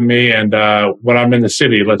having me. And when I'm in the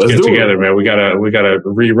city, let's get together, man. We gotta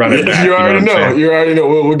rerun it back. You already know.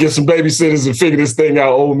 We'll get some babysitters and figure this thing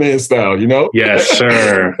out, old man style. Yes,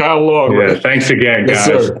 sir. Kyle Long. Yeah, thanks again, guys.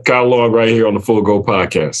 Yes, sir. Kyle Long, right here on the Full Go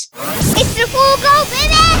Podcast. It's the Full Go,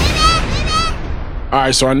 baby. All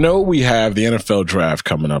right, so I know we have the NFL draft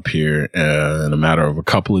coming up here in a matter of a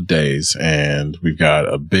couple of days, and we've got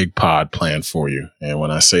a big pod planned for you. And when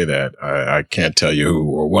I say that, I can't tell you who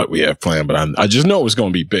or what we have planned, but I just know it's going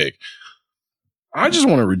to be big. I just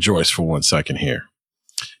want to rejoice for 1 second here.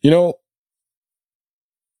 Since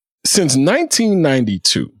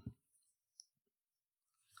 1992,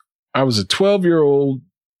 I was a 12-year-old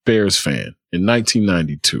Bears fan in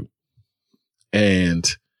 1992,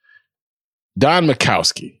 and Don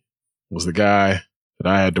Majkowski was the guy that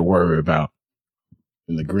I had to worry about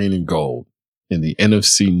in the green and gold in the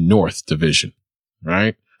NFC North division,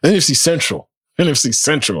 right? NFC Central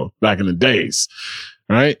back in the days,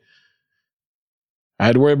 right? I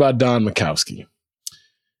had to worry about Don Majkowski.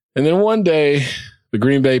 And then one day, the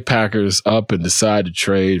Green Bay Packers up and decide to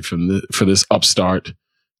trade for this upstart.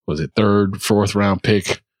 Was it 3rd, 4th round pick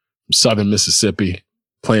from Southern Mississippi,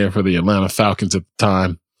 playing for the Atlanta Falcons at the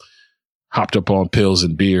time. Hopped up on pills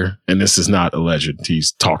and beer. And this is not alleged.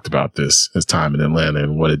 He's talked about his time in Atlanta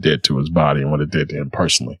and what it did to his body and what it did to him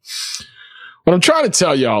personally. What I'm trying to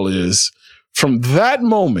tell y'all is, from that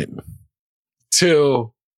moment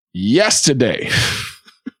till yesterday,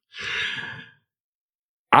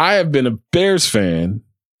 I have been a Bears fan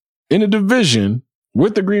in a division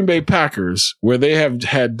with the Green Bay Packers where they have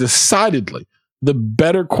had decidedly the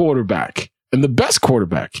better quarterback and the best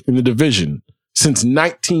quarterback in the division since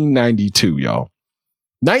 1992, y'all.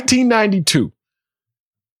 1992.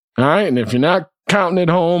 All right. And if you're not counting at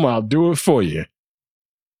home, I'll do it for you.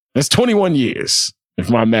 That's 21 years, if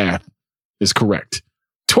my math is correct.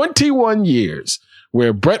 21 years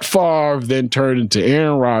where Brett Favre then turned into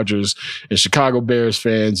Aaron Rodgers, and Chicago Bears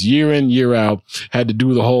fans year in, year out had to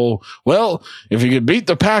do the whole, well, if you could beat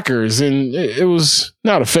the Packers, and it was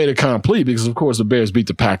not a fait accompli because, of course, the Bears beat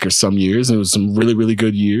the Packers some years, and it was some really, really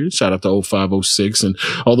good years. Shout out to 05, 06, and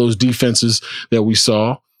all those defenses that we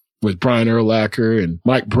saw with Brian Urlacher and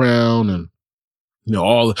Mike Brown and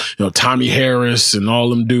Tommy Harris and all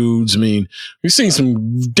them dudes. I mean, we've seen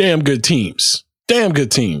some damn good teams.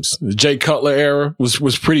 The Jay Cutler era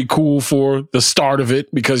was pretty cool for the start of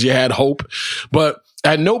it because you had hope. But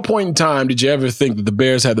at no point in time did you ever think that the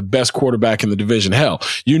Bears had the best quarterback in the division. Hell,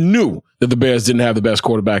 you knew that the Bears didn't have the best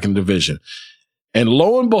quarterback in the division. And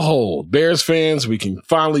lo and behold, Bears fans, we can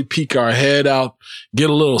finally peek our head out, get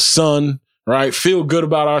a little sun, right? Feel good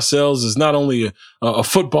about ourselves as not only a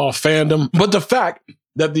football fandom, but the fact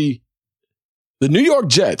that the New York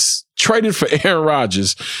Jets traded for Aaron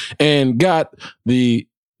Rodgers and got the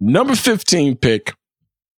number 15 pick.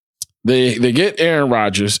 They get Aaron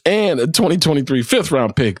Rodgers and a 2023 5th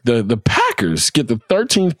round pick. The Packers get the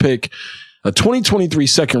 13th pick, a 2023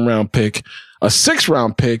 2nd round pick, a 6th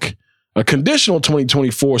round pick, a conditional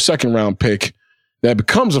 2024 2nd round pick that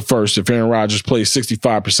becomes a first if Aaron Rodgers plays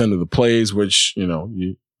 65% of the plays, which,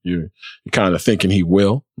 you're kind of thinking he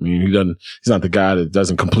will. I mean, he's not the guy that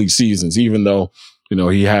doesn't complete seasons, even though,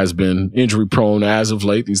 he has been injury prone as of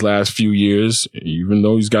late these last few years, even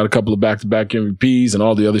though he's got a couple of back-to-back MVPs and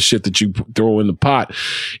all the other shit that you throw in the pot.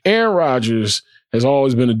 Aaron Rodgers has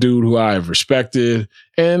always been a dude who I have respected.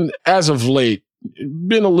 And as of late,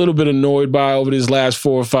 been a little bit annoyed by over these last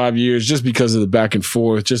 4 or 5 years, just because of the back and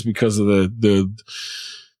forth, just because of the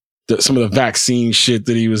some of the vaccine shit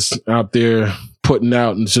that he was out there putting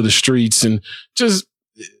out into the streets, and just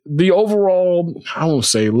the overall, I won't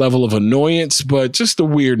say level of annoyance, but just the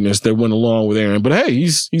weirdness that went along with Aaron. But hey,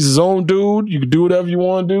 he's his own dude. You can do whatever you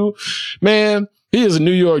want to do. Man, he is a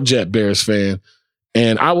New York Jet Bears fan.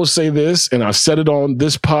 And I will say this, and I've said it on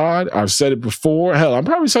this pod. I've said it before. Hell, I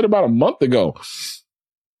probably said it about a month ago.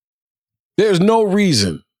 There's no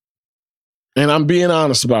reason, and I'm being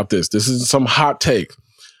honest about this. This isn't some hot take.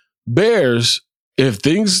 Bears, if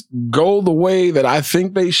things go the way that I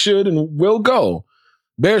think they should and will go,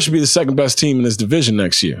 Bears should be the second best team in this division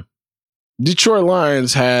next year. Detroit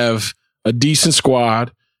Lions have a decent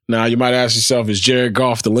squad. Now, you might ask yourself, is Jared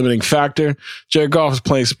Goff the limiting factor? Jared Goff is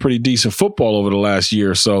playing some pretty decent football over the last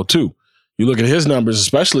year or so, too. You look at his numbers,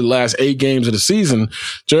 especially the last 8 games of the season,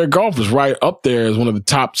 Jared Goff was right up there as one of the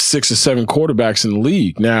top 6 or 7 quarterbacks in the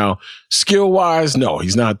league. Now, skill-wise, no,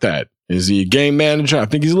 he's not that. Is he a game manager? I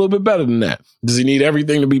think he's a little bit better than that. Does he need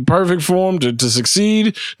everything to be perfect for him to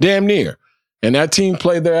succeed? Damn near. And that team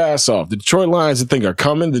played their ass off. The Detroit Lions, I think, are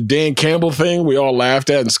coming. The Dan Campbell thing, we all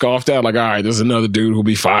laughed at and scoffed at. Like, all right, there's another dude who'll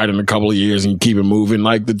be fired in a couple of years and keep it moving.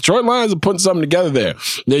 Like, the Detroit Lions are putting something together there.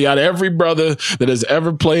 They got every brother that has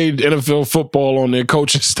ever played NFL football on their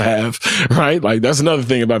coaching staff, right? Like, that's another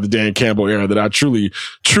thing about the Dan Campbell era that I truly,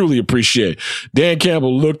 truly appreciate. Dan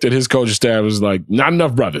Campbell looked at his coaching staff and was like, not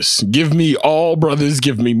enough brothers. Give me all brothers.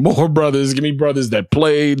 Give me more brothers. Give me brothers that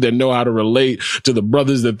played, that know how to relate to the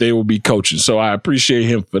brothers that they will be coaching. So I appreciate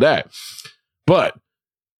him for that. But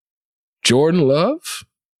Jordan Love,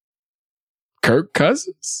 Kirk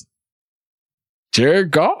Cousins,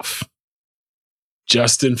 Jared Goff,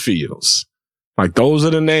 Justin Fields. Like, those are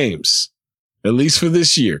the names, at least for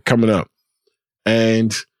this year coming up.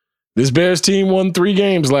 And this Bears team won 3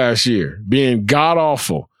 games last year, being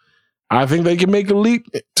god-awful. I think they can make a leap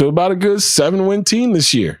to about a good 7-win team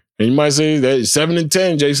this year. And you might say that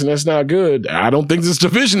 7-10, Jason, that's not good. I don't think this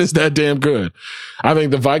division is that damn good. I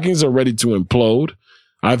think the Vikings are ready to implode.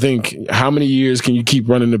 I think how many years can you keep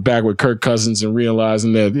running it back with Kirk Cousins and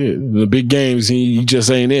realizing that in the big games, he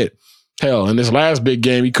just ain't it. Hell, in this last big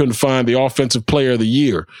game, he couldn't find the offensive player of the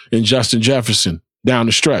year in Justin Jefferson down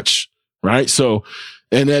the stretch, right? So,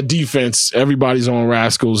 and that defense, everybody's on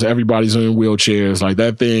rascals. Everybody's in wheelchairs. Like,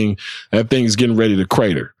 that thing is getting ready to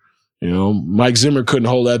crater. You know, Mike Zimmer couldn't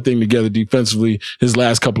hold that thing together defensively his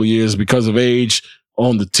last couple of years because of age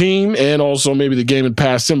on the team, and also maybe the game had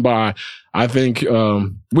passed him by. I think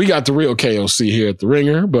we got the real KOC here at the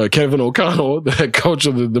Ringer, but Kevin O'Connell, the head coach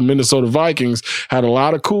of the Minnesota Vikings, had a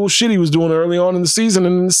lot of cool shit he was doing early on in the season,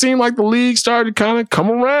 and it seemed like the league started to kind of come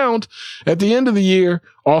around at the end of the year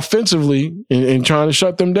offensively and trying to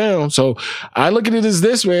shut them down. So I look at it as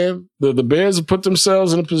this, man. The Bears have put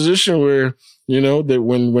themselves in a position where, you know, that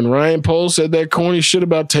when Ryan Poles said that corny shit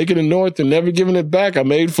about taking the North and never giving it back, I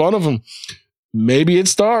made fun of him. Maybe it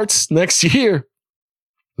starts next year.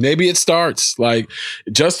 Maybe it starts. Like,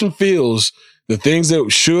 Justin Fields, the things that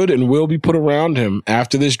should and will be put around him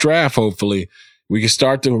after this draft, hopefully, we can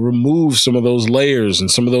start to remove some of those layers and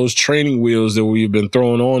some of those training wheels that we've been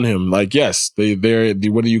throwing on him. Like, yes, they're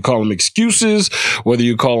whether you call them excuses, whether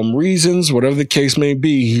you call them reasons, whatever the case may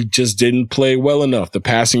be, he just didn't play well enough. The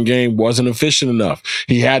passing game wasn't efficient enough.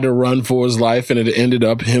 He had to run for his life, and it ended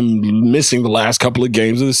up him missing the last couple of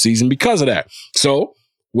games of the season because of that. So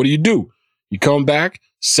what do? You come back,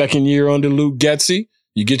 second year under Luke Getsy.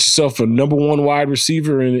 You get yourself a number 1 wide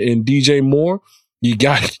receiver in DJ Moore. You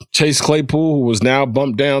got Chase Claypool, who was now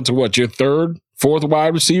bumped down to your 3rd, 4th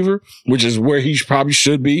wide receiver, which is where he probably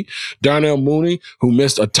should be. Darnell Mooney, who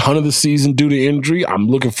missed a ton of the season due to injury. I'm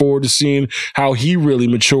looking forward to seeing how he really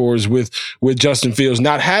matures with Justin Fields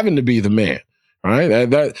not having to be the man. All right,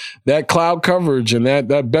 that cloud coverage and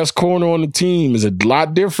that best corner on the team is a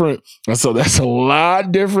lot different. So that's a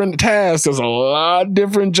lot different task. That's a lot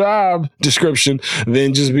different job description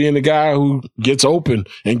than just being the guy who gets open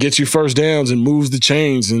and gets you first downs and moves the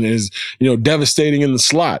chains and is, devastating in the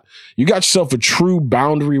slot. You got yourself a true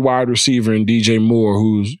boundary wide receiver in DJ Moore,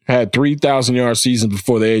 who's had 3,000-yard seasons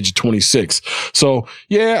before the age of 26. So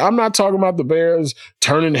yeah, I'm not talking about the Bears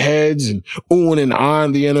turning heads and oohing and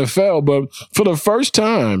eyeing the NFL, but for the first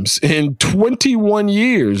times in 21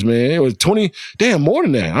 years, man, it was 20, damn, more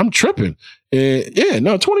than that. I'm tripping.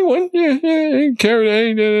 21.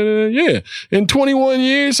 Yeah. In 21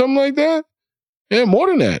 years, something like that. Yeah, more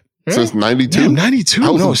than that. Right? Since 92? Damn, 92.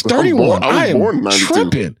 No, it's 31. I am born 92.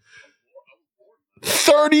 Tripping.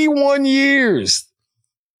 31 years.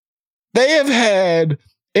 They have had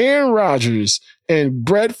Aaron Rodgers and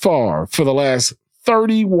Brett Favre for the last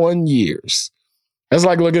 31 years. That's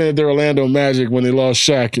like looking at the Orlando Magic when they lost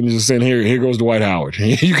Shaq and just saying, here goes Dwight Howard.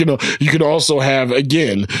 You can also have,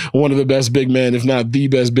 again, one of the best big men, if not the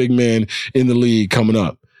best big man in the league coming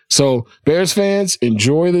up. So Bears fans,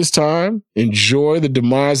 enjoy this time. Enjoy the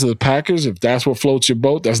demise of the Packers. If that's what floats your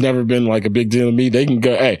boat, that's never been like a big deal to me. They can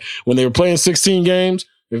go, hey, when they were playing 16 games,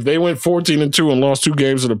 if they went 14-2 and lost 2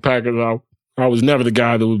 games to the Packers, I was never the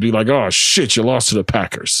guy that would be like, oh, shit, you lost to the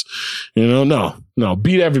Packers. No,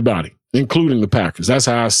 beat everybody, including the Packers. That's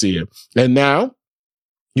how I see it. And now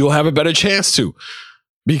you'll have a better chance to,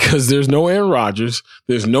 because there's no Aaron Rodgers.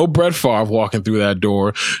 There's no Brett Favre walking through that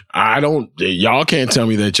door. Y'all can't tell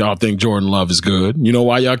me that y'all think Jordan Love is good. You know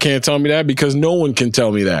why y'all can't tell me that? Because no one can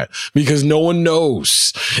tell me that, because no one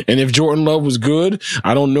knows. And if Jordan Love was good,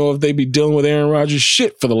 I don't know if they'd be dealing with Aaron Rodgers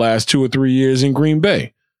shit for the last 2 or 3 years in Green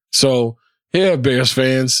Bay. So, yeah, Bears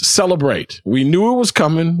fans, celebrate. We knew it was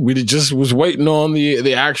coming. We just was waiting on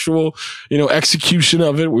the actual, execution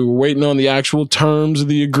of it. We were waiting on the actual terms of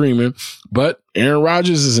the agreement. But Aaron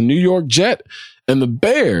Rodgers is a New York Jet, and the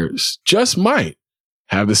Bears just might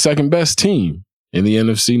have the second best team in the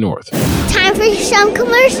NFC North. Time for some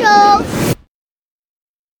commercials.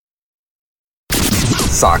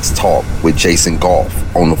 Sox Talk with Jason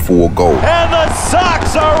Goff on the Full Go. And the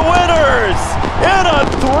Sox are winners in a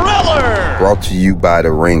thriller. Brought to you by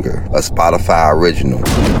The Ringer, a Spotify original.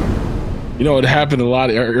 It happened a lot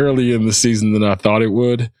earlier in the season than I thought it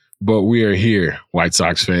would, but we are here, White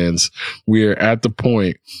Sox fans. We are at the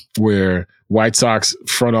point where White Sox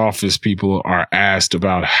front office people are asked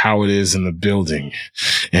about how it is in the building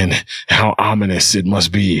and how ominous it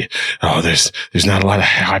must be. Oh, there's not a lot of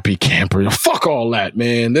happy campers. Fuck all that,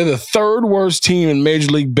 man. They're the 3rd worst team in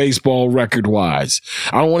Major League Baseball record-wise.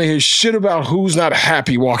 I don't want to hear shit about who's not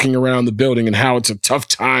happy walking around the building and how it's a tough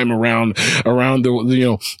time around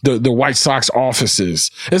the White Sox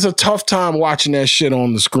offices. It's a tough time watching that shit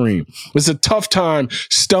on the screen. It's a tough time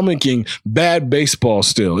stomaching bad baseball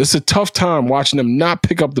still. It's a tough time watching them not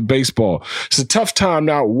pick up the baseball. It's a tough time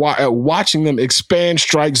now watching them expand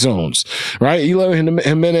strike zones, right? Eloy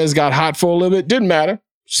Jimenez got hot for a little bit. Didn't matter.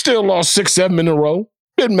 Still lost 6-7 in a row.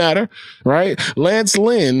 Didn't matter, right? Lance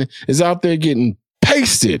Lynn is out there getting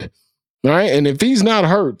pasted, right? And if he's not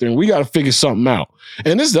hurt, then we got to figure something out.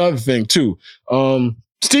 And this is the other thing, too.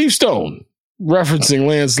 Steve Stone, referencing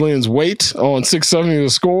Lance Lynn's weight on 670 to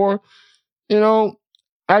score,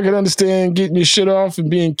 I can understand getting your shit off and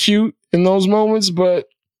being cute in those moments, but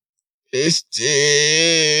it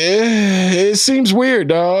seems weird,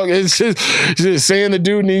 dog. It's just saying the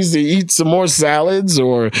dude needs to eat some more salads,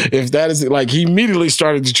 or if that is like, he immediately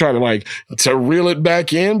started to try to reel it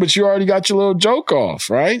back in, but you already got your little joke off,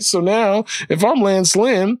 right? So now if I'm Lance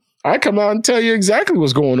Lynn, I come out and tell you exactly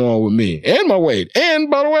what's going on with me and my weight.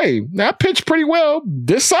 And by the way, I pitch pretty well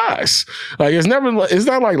this size. Like it's not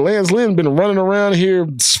like Lance Lynn been running around here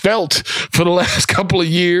svelte for the last couple of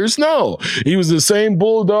years. No, he was the same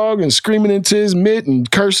bulldog and screaming into his mitt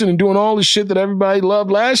and cursing and doing all the shit that everybody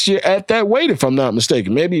loved last year at that weight, if I'm not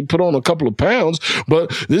mistaken. Maybe he put on a couple of pounds,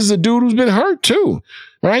 but this is a dude who's been hurt too,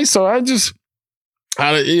 right? So I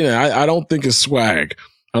don't think it's swag.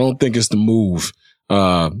 I don't think it's the move.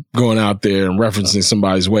 Going out there and referencing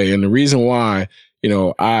somebody's way. And the reason why,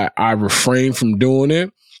 I refrain from doing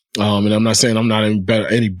it, and I'm not saying I'm not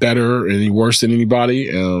any better or any worse than anybody.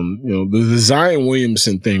 The Zion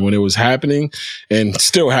Williamson thing, when it was happening, and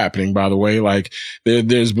still happening, by the way, like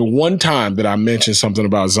there's been one time that I mentioned something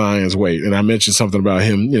about Zion's weight, and I mentioned something about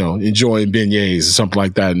him, enjoying beignets or something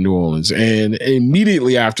like that in New Orleans. And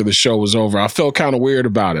immediately after the show was over, I felt kind of weird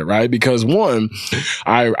about it, right? Because one,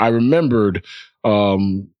 I remembered,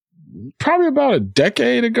 probably about a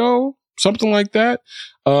decade ago, something like that.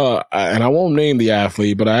 And I won't name the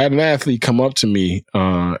athlete, but I had an athlete come up to me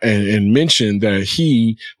and mention that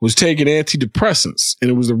he was taking antidepressants, and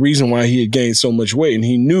it was the reason why he had gained so much weight. And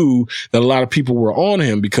he knew that a lot of people were on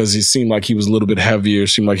him because it seemed like he was a little bit heavier,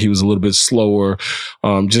 seemed like he was a little bit slower,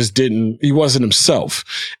 he wasn't himself.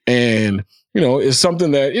 And it's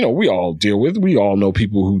something that, we all deal with. We all know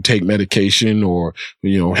people who take medication or,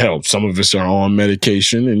 hell, some of us are on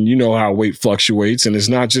medication, and how weight fluctuates. And it's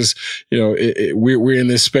not just, we're in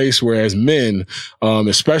this space where as men,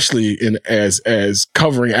 especially as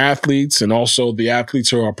covering athletes and also the athletes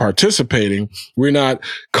who are participating, we're not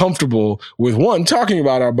comfortable with, one, talking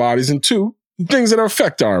about our bodies, and two, things that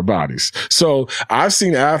affect our bodies. So I've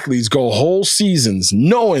seen athletes go whole seasons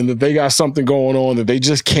knowing that they got something going on that they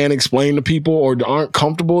just can't explain to people or aren't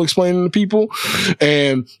comfortable explaining to people.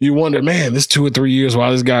 And you wonder, man, this 2 or 3 years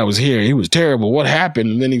while this guy was here, he was terrible. What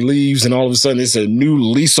happened? And then he leaves and all of a sudden it's a new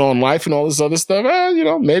lease on life and all this other stuff.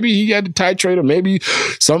 Maybe he had to titrate, or maybe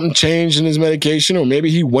something changed in his medication, or maybe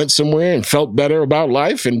he went somewhere and felt better about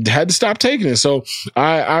life and had to stop taking it. So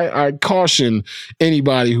I caution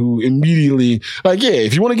anybody who immediately,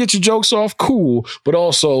 if you want to get your jokes off, cool, but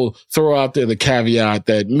also throw out there the caveat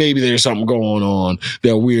that maybe there's something going on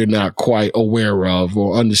that we're not quite aware of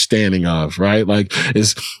or understanding of, right? Like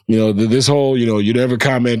it's, this whole, you never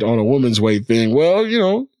comment on a woman's weight thing.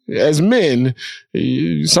 Well, as men,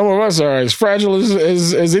 some of us are as fragile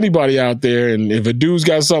as anybody out there. And if a dude's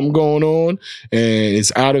got something going on and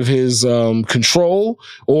it's out of his control,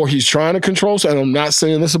 or he's trying to control, and I'm not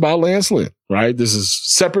saying this about Lance Lynn, right? This is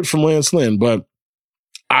separate from Lance Lynn, but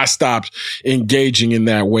I stopped engaging in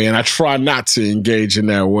that way. And I try not to engage in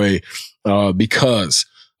that way because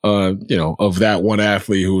of that one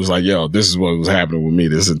athlete who was like, yo, this is what was happening with me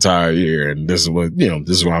this entire year. And this is what, this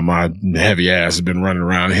is why my heavy ass has been running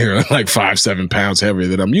around here like 5-7 pounds heavier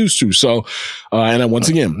than I'm used to. So, and once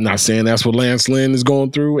again, I'm not saying that's what Lance Lynn is going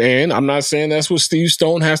through. And I'm not saying that's what Steve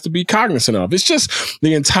Stone has to be cognizant of. It's just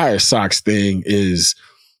the entire Sox thing is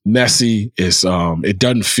messy. It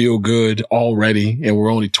doesn't feel good already. And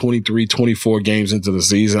we're only 23, 24 games into the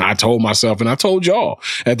season. I told myself and I told y'all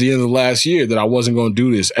at the end of the last year that I wasn't going to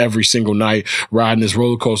do this every single night, riding this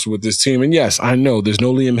roller coaster with this team. And yes, I know there's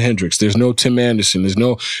no Liam Hendricks. There's no Tim Anderson. There's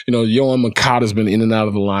no, Yohan Moncada's been in and out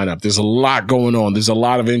of the lineup. There's a lot going on. There's a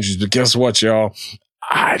lot of injuries, but guess what, y'all?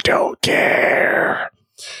 I don't care.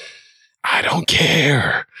 I don't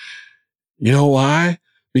care. You know why?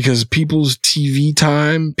 Because people's TV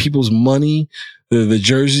time, people's money, the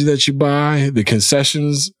jersey that you buy, the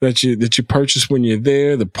concessions that you purchase when you're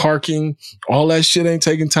there, the parking, all that shit ain't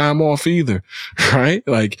taking time off either, right?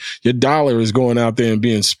 Like your dollar is going out there and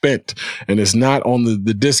being spent, and it's not on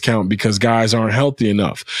the discount because guys aren't healthy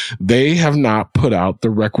enough. They have not put out the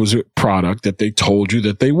requisite product that they told you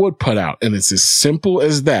that they would put out. And it's as simple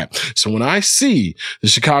as that. So when I see the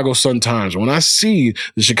Chicago Sun-Times, when I see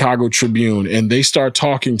the Chicago Tribune, and they start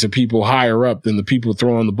talking to people higher up than the people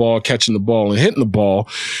throwing the ball, catching the ball, and hitting the ball,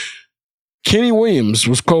 Kenny Williams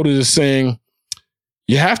was quoted as saying,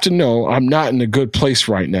 "You have to know I'm not in a good place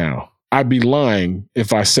right now. I'd be lying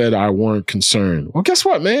if I said I weren't concerned." Well, guess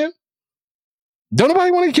what, man? Don't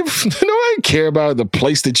nobody care about the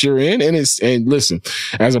place that you're in. And listen,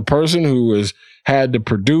 as a person who has had to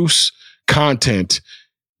produce content,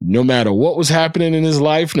 no matter what was happening in his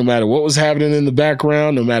life, no matter what was happening in the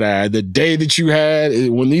background, no matter the day that you had,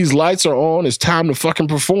 when these lights are on, it's time to fucking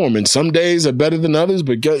perform. And some days are better than others,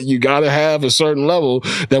 but you got to have a certain level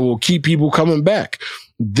that will keep people coming back.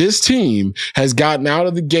 This team has gotten out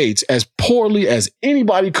of the gates as poorly as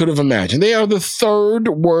anybody could have imagined. They are the third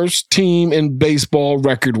worst team in baseball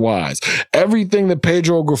record-wise. Everything that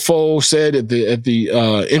Pedro Grifol said at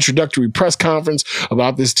the introductory press conference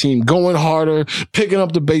about this team going harder, picking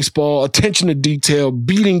up the baseball, attention to detail,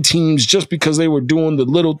 beating teams just because they were doing the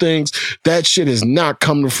little things, that shit has not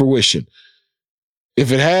come to fruition.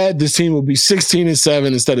 If it had, this team would be 16-7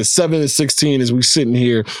 instead of 7-16 as we sitting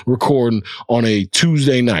here recording on a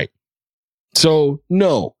Tuesday night. So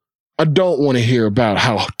no, I don't want to hear about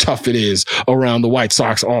how tough it is around the White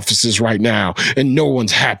Sox offices right now and no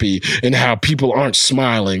one's happy and how people aren't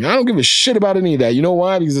smiling. I don't give a shit about any of that. You know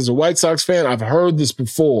why? Because as a White Sox fan, I've heard this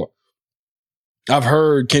before. I've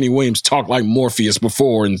heard Kenny Williams talk like Morpheus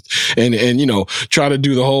before and try to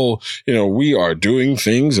do the whole, we are doing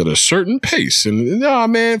things at a certain pace. And nah,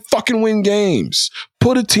 man, fucking win games.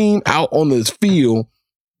 Put a team out on the field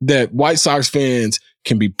that White Sox fans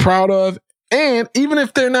can be proud of. And even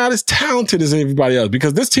if they're not as talented as everybody else,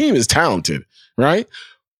 because this team is talented, right?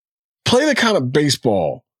 Play the kind of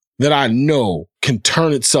baseball that I know can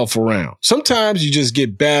turn itself around. Sometimes you just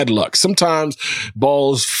get bad luck. Sometimes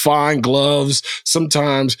balls find gloves.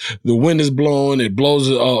 Sometimes the wind is blowing. It blows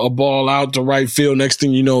a ball out to right field. Next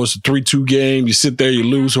thing you know, it's a 3-2 game. You sit there, you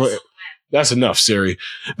lose. That's enough, Siri.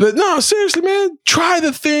 But no, seriously, man, try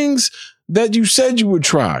the things that you said you would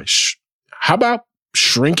try. How about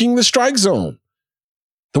shrinking the strike zone?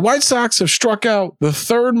 The White Sox have struck out the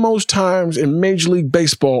third most times in Major League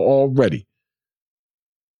Baseball already.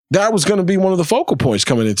 That was going to be one of the focal points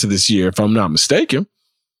coming into this year, if I'm not mistaken.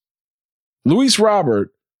 Luis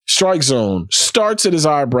Robert, strike zone, starts at his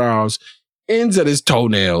eyebrows, ends at his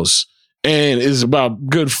toenails, and is about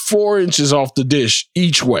good 4 inches off the dish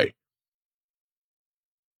each way.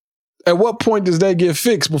 At what point does that get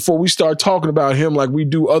fixed before we start talking about him like we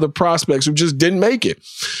do other prospects who just didn't make it?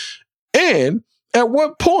 And at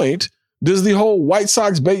what point does the whole White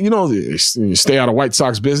Sox, stay out of White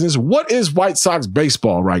Sox business? What is White Sox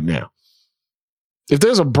baseball right now? If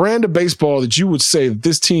there's a brand of baseball that you would say that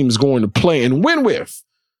this team is going to play and win with,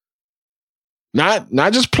 not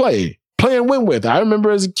just play and win with. I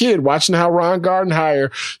remember as a kid watching how Ron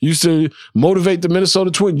Gardenhire used to motivate the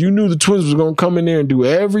Minnesota Twins. You knew the Twins was going to come in there and do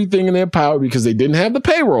everything in their power because they didn't have the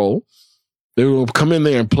payroll. They were going to come in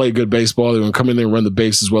there and play good baseball. They were going to come in there and run the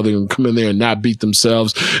bases well. They were going to come in there and not beat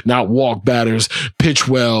themselves, not walk batters, pitch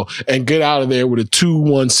well, and get out of there with a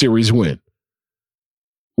 2-1 series win.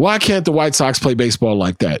 Why can't the White Sox play baseball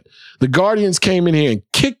like that? The Guardians came in here and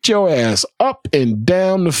kicked your ass up and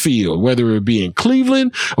down the field, whether it be in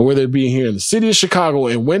Cleveland or whether it be here in the city of Chicago.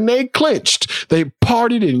 And when they clinched, they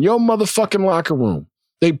partied in your motherfucking locker room.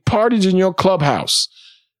 They partied in your clubhouse.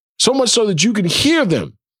 So much so that you can hear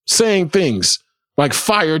them saying things like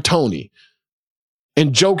 "fire Tony"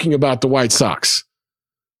 and joking about the White Sox.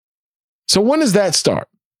 So when does that start?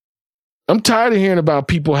 I'm tired of hearing about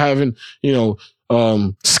people having,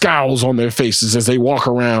 scowls on their faces as they walk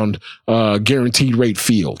around Guaranteed Rate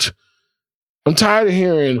Field. I'm tired of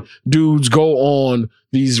hearing dudes go on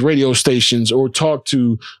these radio stations or talk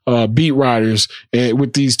to beat writers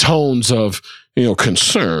with these tones of,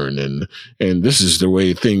 concern and this is the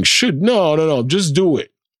way things should. No, just do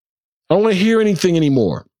it. I don't want to hear anything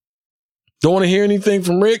anymore. Don't want to hear anything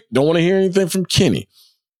from Rick. Don't want to hear anything from Kenny.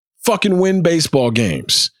 Fucking win baseball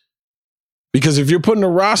games. Because if you're putting a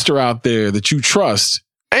roster out there that you trust,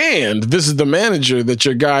 and this is the manager that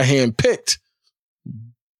your guy handpicked,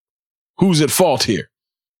 who's at fault here?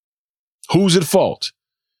 Who's at fault?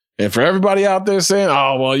 And for everybody out there saying,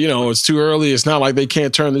 it's too early. It's not like they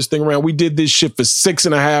can't turn this thing around. We did this shit for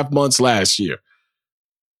 6.5 months last year.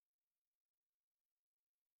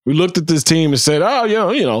 We looked at this team and said,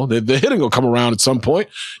 the hitting will come around at some point.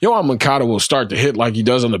 Yoan Moncada will start to hit like he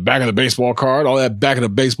does on the back of the baseball card, all that back of the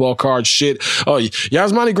baseball card shit.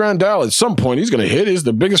 Yasmani Grandal, at some point, he's going to hit. He's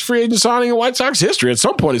the biggest free agent signing in White Sox history. At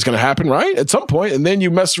some point, it's going to happen, right? At some point. And then you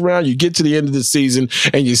mess around, you get to the end of the season,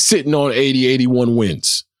 and you're sitting on 80, 81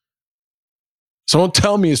 wins. So don't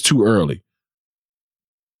tell me it's too early.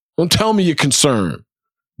 Don't tell me you're concerned.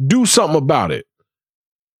 Do something about it.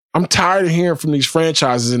 I'm tired of hearing from these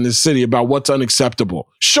franchises in this city about what's unacceptable.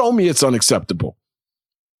 Show me it's unacceptable.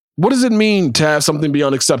 What does it mean to have something be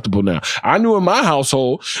unacceptable now? I knew in my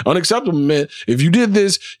household, unacceptable meant if you did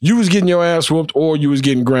this, you was getting your ass whooped or you was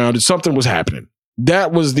getting grounded. Something was happening.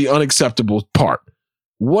 That was the unacceptable part.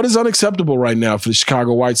 What is unacceptable right now for the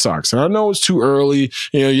Chicago White Sox? And I know it's too early.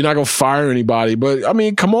 You're not going to fire anybody. But,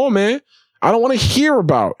 come on, man. I don't want to hear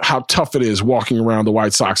about how tough it is walking around the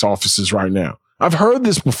White Sox offices right now. I've heard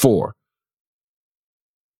this before.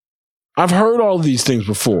 I've heard all of these things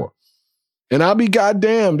before. And I'll be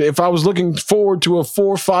goddamned if I was looking forward to a 4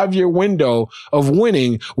 or 5 year window of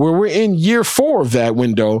winning where we're in year 4 of that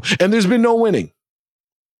window and there's been no winning.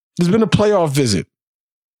 There's been a playoff visit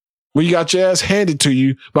where you got your ass handed to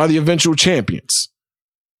you by the eventual champions.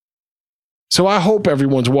 So I hope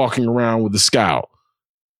everyone's walking around with a scowl.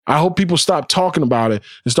 I hope people stop talking about it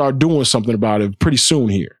and start doing something about it pretty soon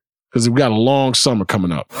here. Because we've got a long summer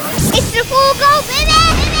coming up. It's the Full Go, baby!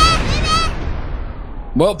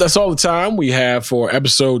 Well, that's all the time we have for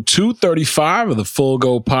episode 235 of the Full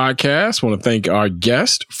Go podcast. I want to thank our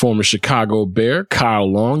guest, former Chicago Bear, Kyle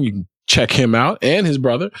Long. You can check him out and his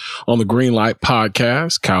brother on the Green Light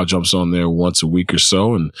podcast. Kyle jumps on there once a week or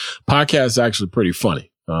so, and podcast is actually pretty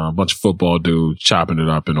funny. A bunch of football dudes chopping it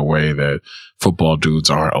up in a way that football dudes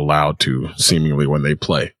aren't allowed to, seemingly, when they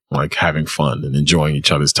play. Like having fun and enjoying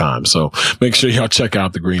each other's time. So make sure y'all check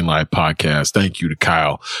out the Green Light podcast. Thank you to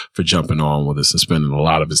Kyle for jumping on with us and spending a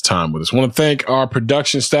lot of his time with us. I want to thank our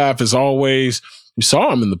production staff as always. You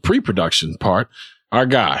saw him in the pre-production part. Our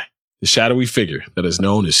guy, the shadowy figure that is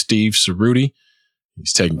known as Steve Cerruti.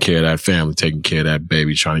 He's taking care of that family, taking care of that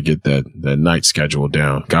baby, trying to get that night schedule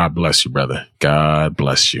down. God bless you, brother. God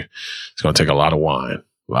bless you. It's going to take a lot of wine.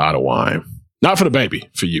 Not for the baby,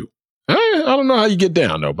 for you. I don't know how you get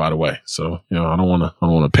down though, by the way. So, I don't want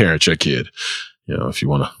to parent your kid. If you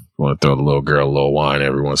want to throw the little girl a little wine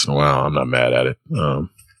every once in a while, I'm not mad at it.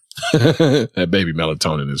 That baby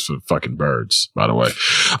melatonin is for fucking birds, by the way.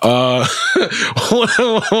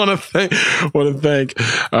 Want to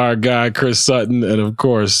thank our guy, Chris Sutton, and of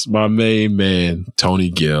course, my main man, Tony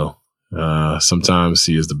Gill. Sometimes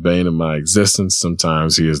he is the bane of my existence.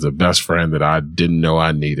 Sometimes he is the best friend that I didn't know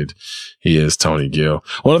I needed. He is Tony Gill.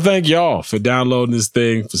 I want to thank y'all for downloading this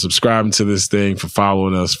thing, for subscribing to this thing, for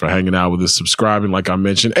following us, for hanging out with us, subscribing, like I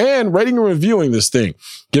mentioned, and rating and reviewing this thing,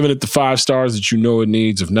 giving it the 5 stars that you know it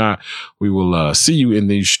needs. If not, we will see you in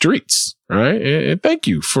these streets. All right. And thank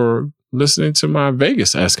you for listening to my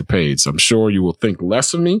Vegas escapades. I'm sure you will think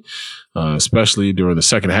less of me, especially during the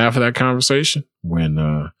second half of that conversation when,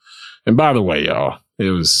 and by the way, y'all,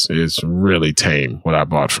 it's really tame what I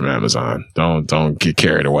bought from Amazon. Don't get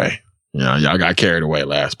carried away. You know, y'all got carried away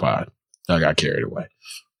last pod. Y'all got carried away.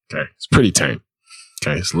 Okay. It's pretty tame.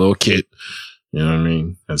 Okay. It's a little kit. You know what I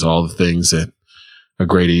mean? That's all the things that a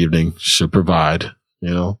great evening should provide,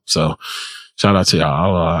 you know? So shout out to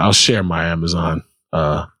y'all. I'll share my Amazon,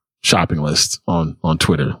 shopping list on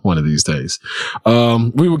Twitter one of these days.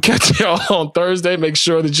 We will catch y'all on Thursday. Make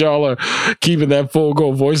sure that y'all are keeping that Full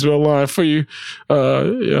Go voicemail line for you.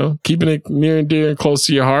 Keeping it near and dear and close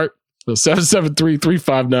to your heart. So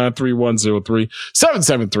 773-359-3103.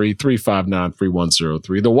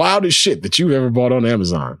 773-359-3103. The wildest shit that you've ever bought on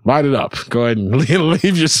Amazon. Light it up. Go ahead and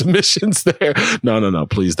leave your submissions there. No.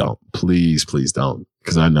 Please don't. Please don't.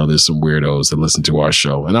 Because I know there's some weirdos that listen to our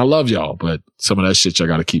show. And I love y'all, but some of that shit y'all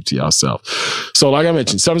got to keep to yourself. So like I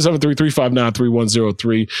mentioned,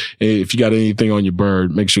 773-359-3103. If you got anything on your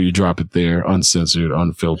bird, make sure you drop it there. Uncensored,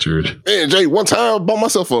 unfiltered. Man, Jay, one time I bought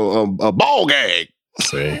myself a ball gag.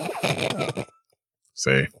 See.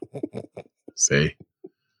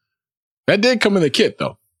 That did come in the kit,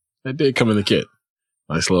 though.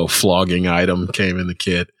 Nice little flogging item came in the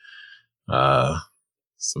kit.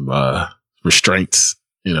 Some restraints,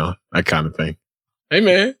 you know, that kind of thing. Hey,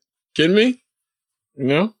 man, kidding me? You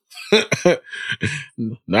know?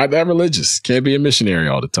 Not that religious. Can't be a missionary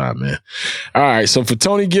all the time, man. All right, so for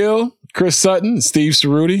Tony Gill, Chris Sutton, Steve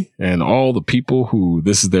Cerruti, and all the people who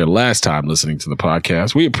this is their last time listening to the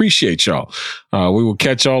podcast, we appreciate y'all. We will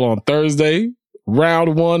catch y'all on Thursday,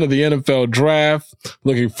 round 1 of the NFL draft.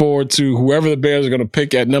 Looking forward to whoever the Bears are going to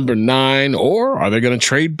pick at number 9, or are they going to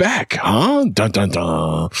trade back? Huh? Dun, dun,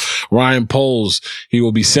 dun. Ryan Poles, he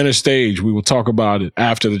will be center stage. We will talk about it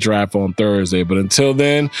after the draft on Thursday. But until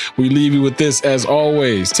then, we leave you with this as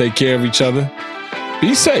always. Take care of each other.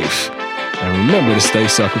 Be safe. And remember to stay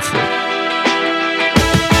sucker free.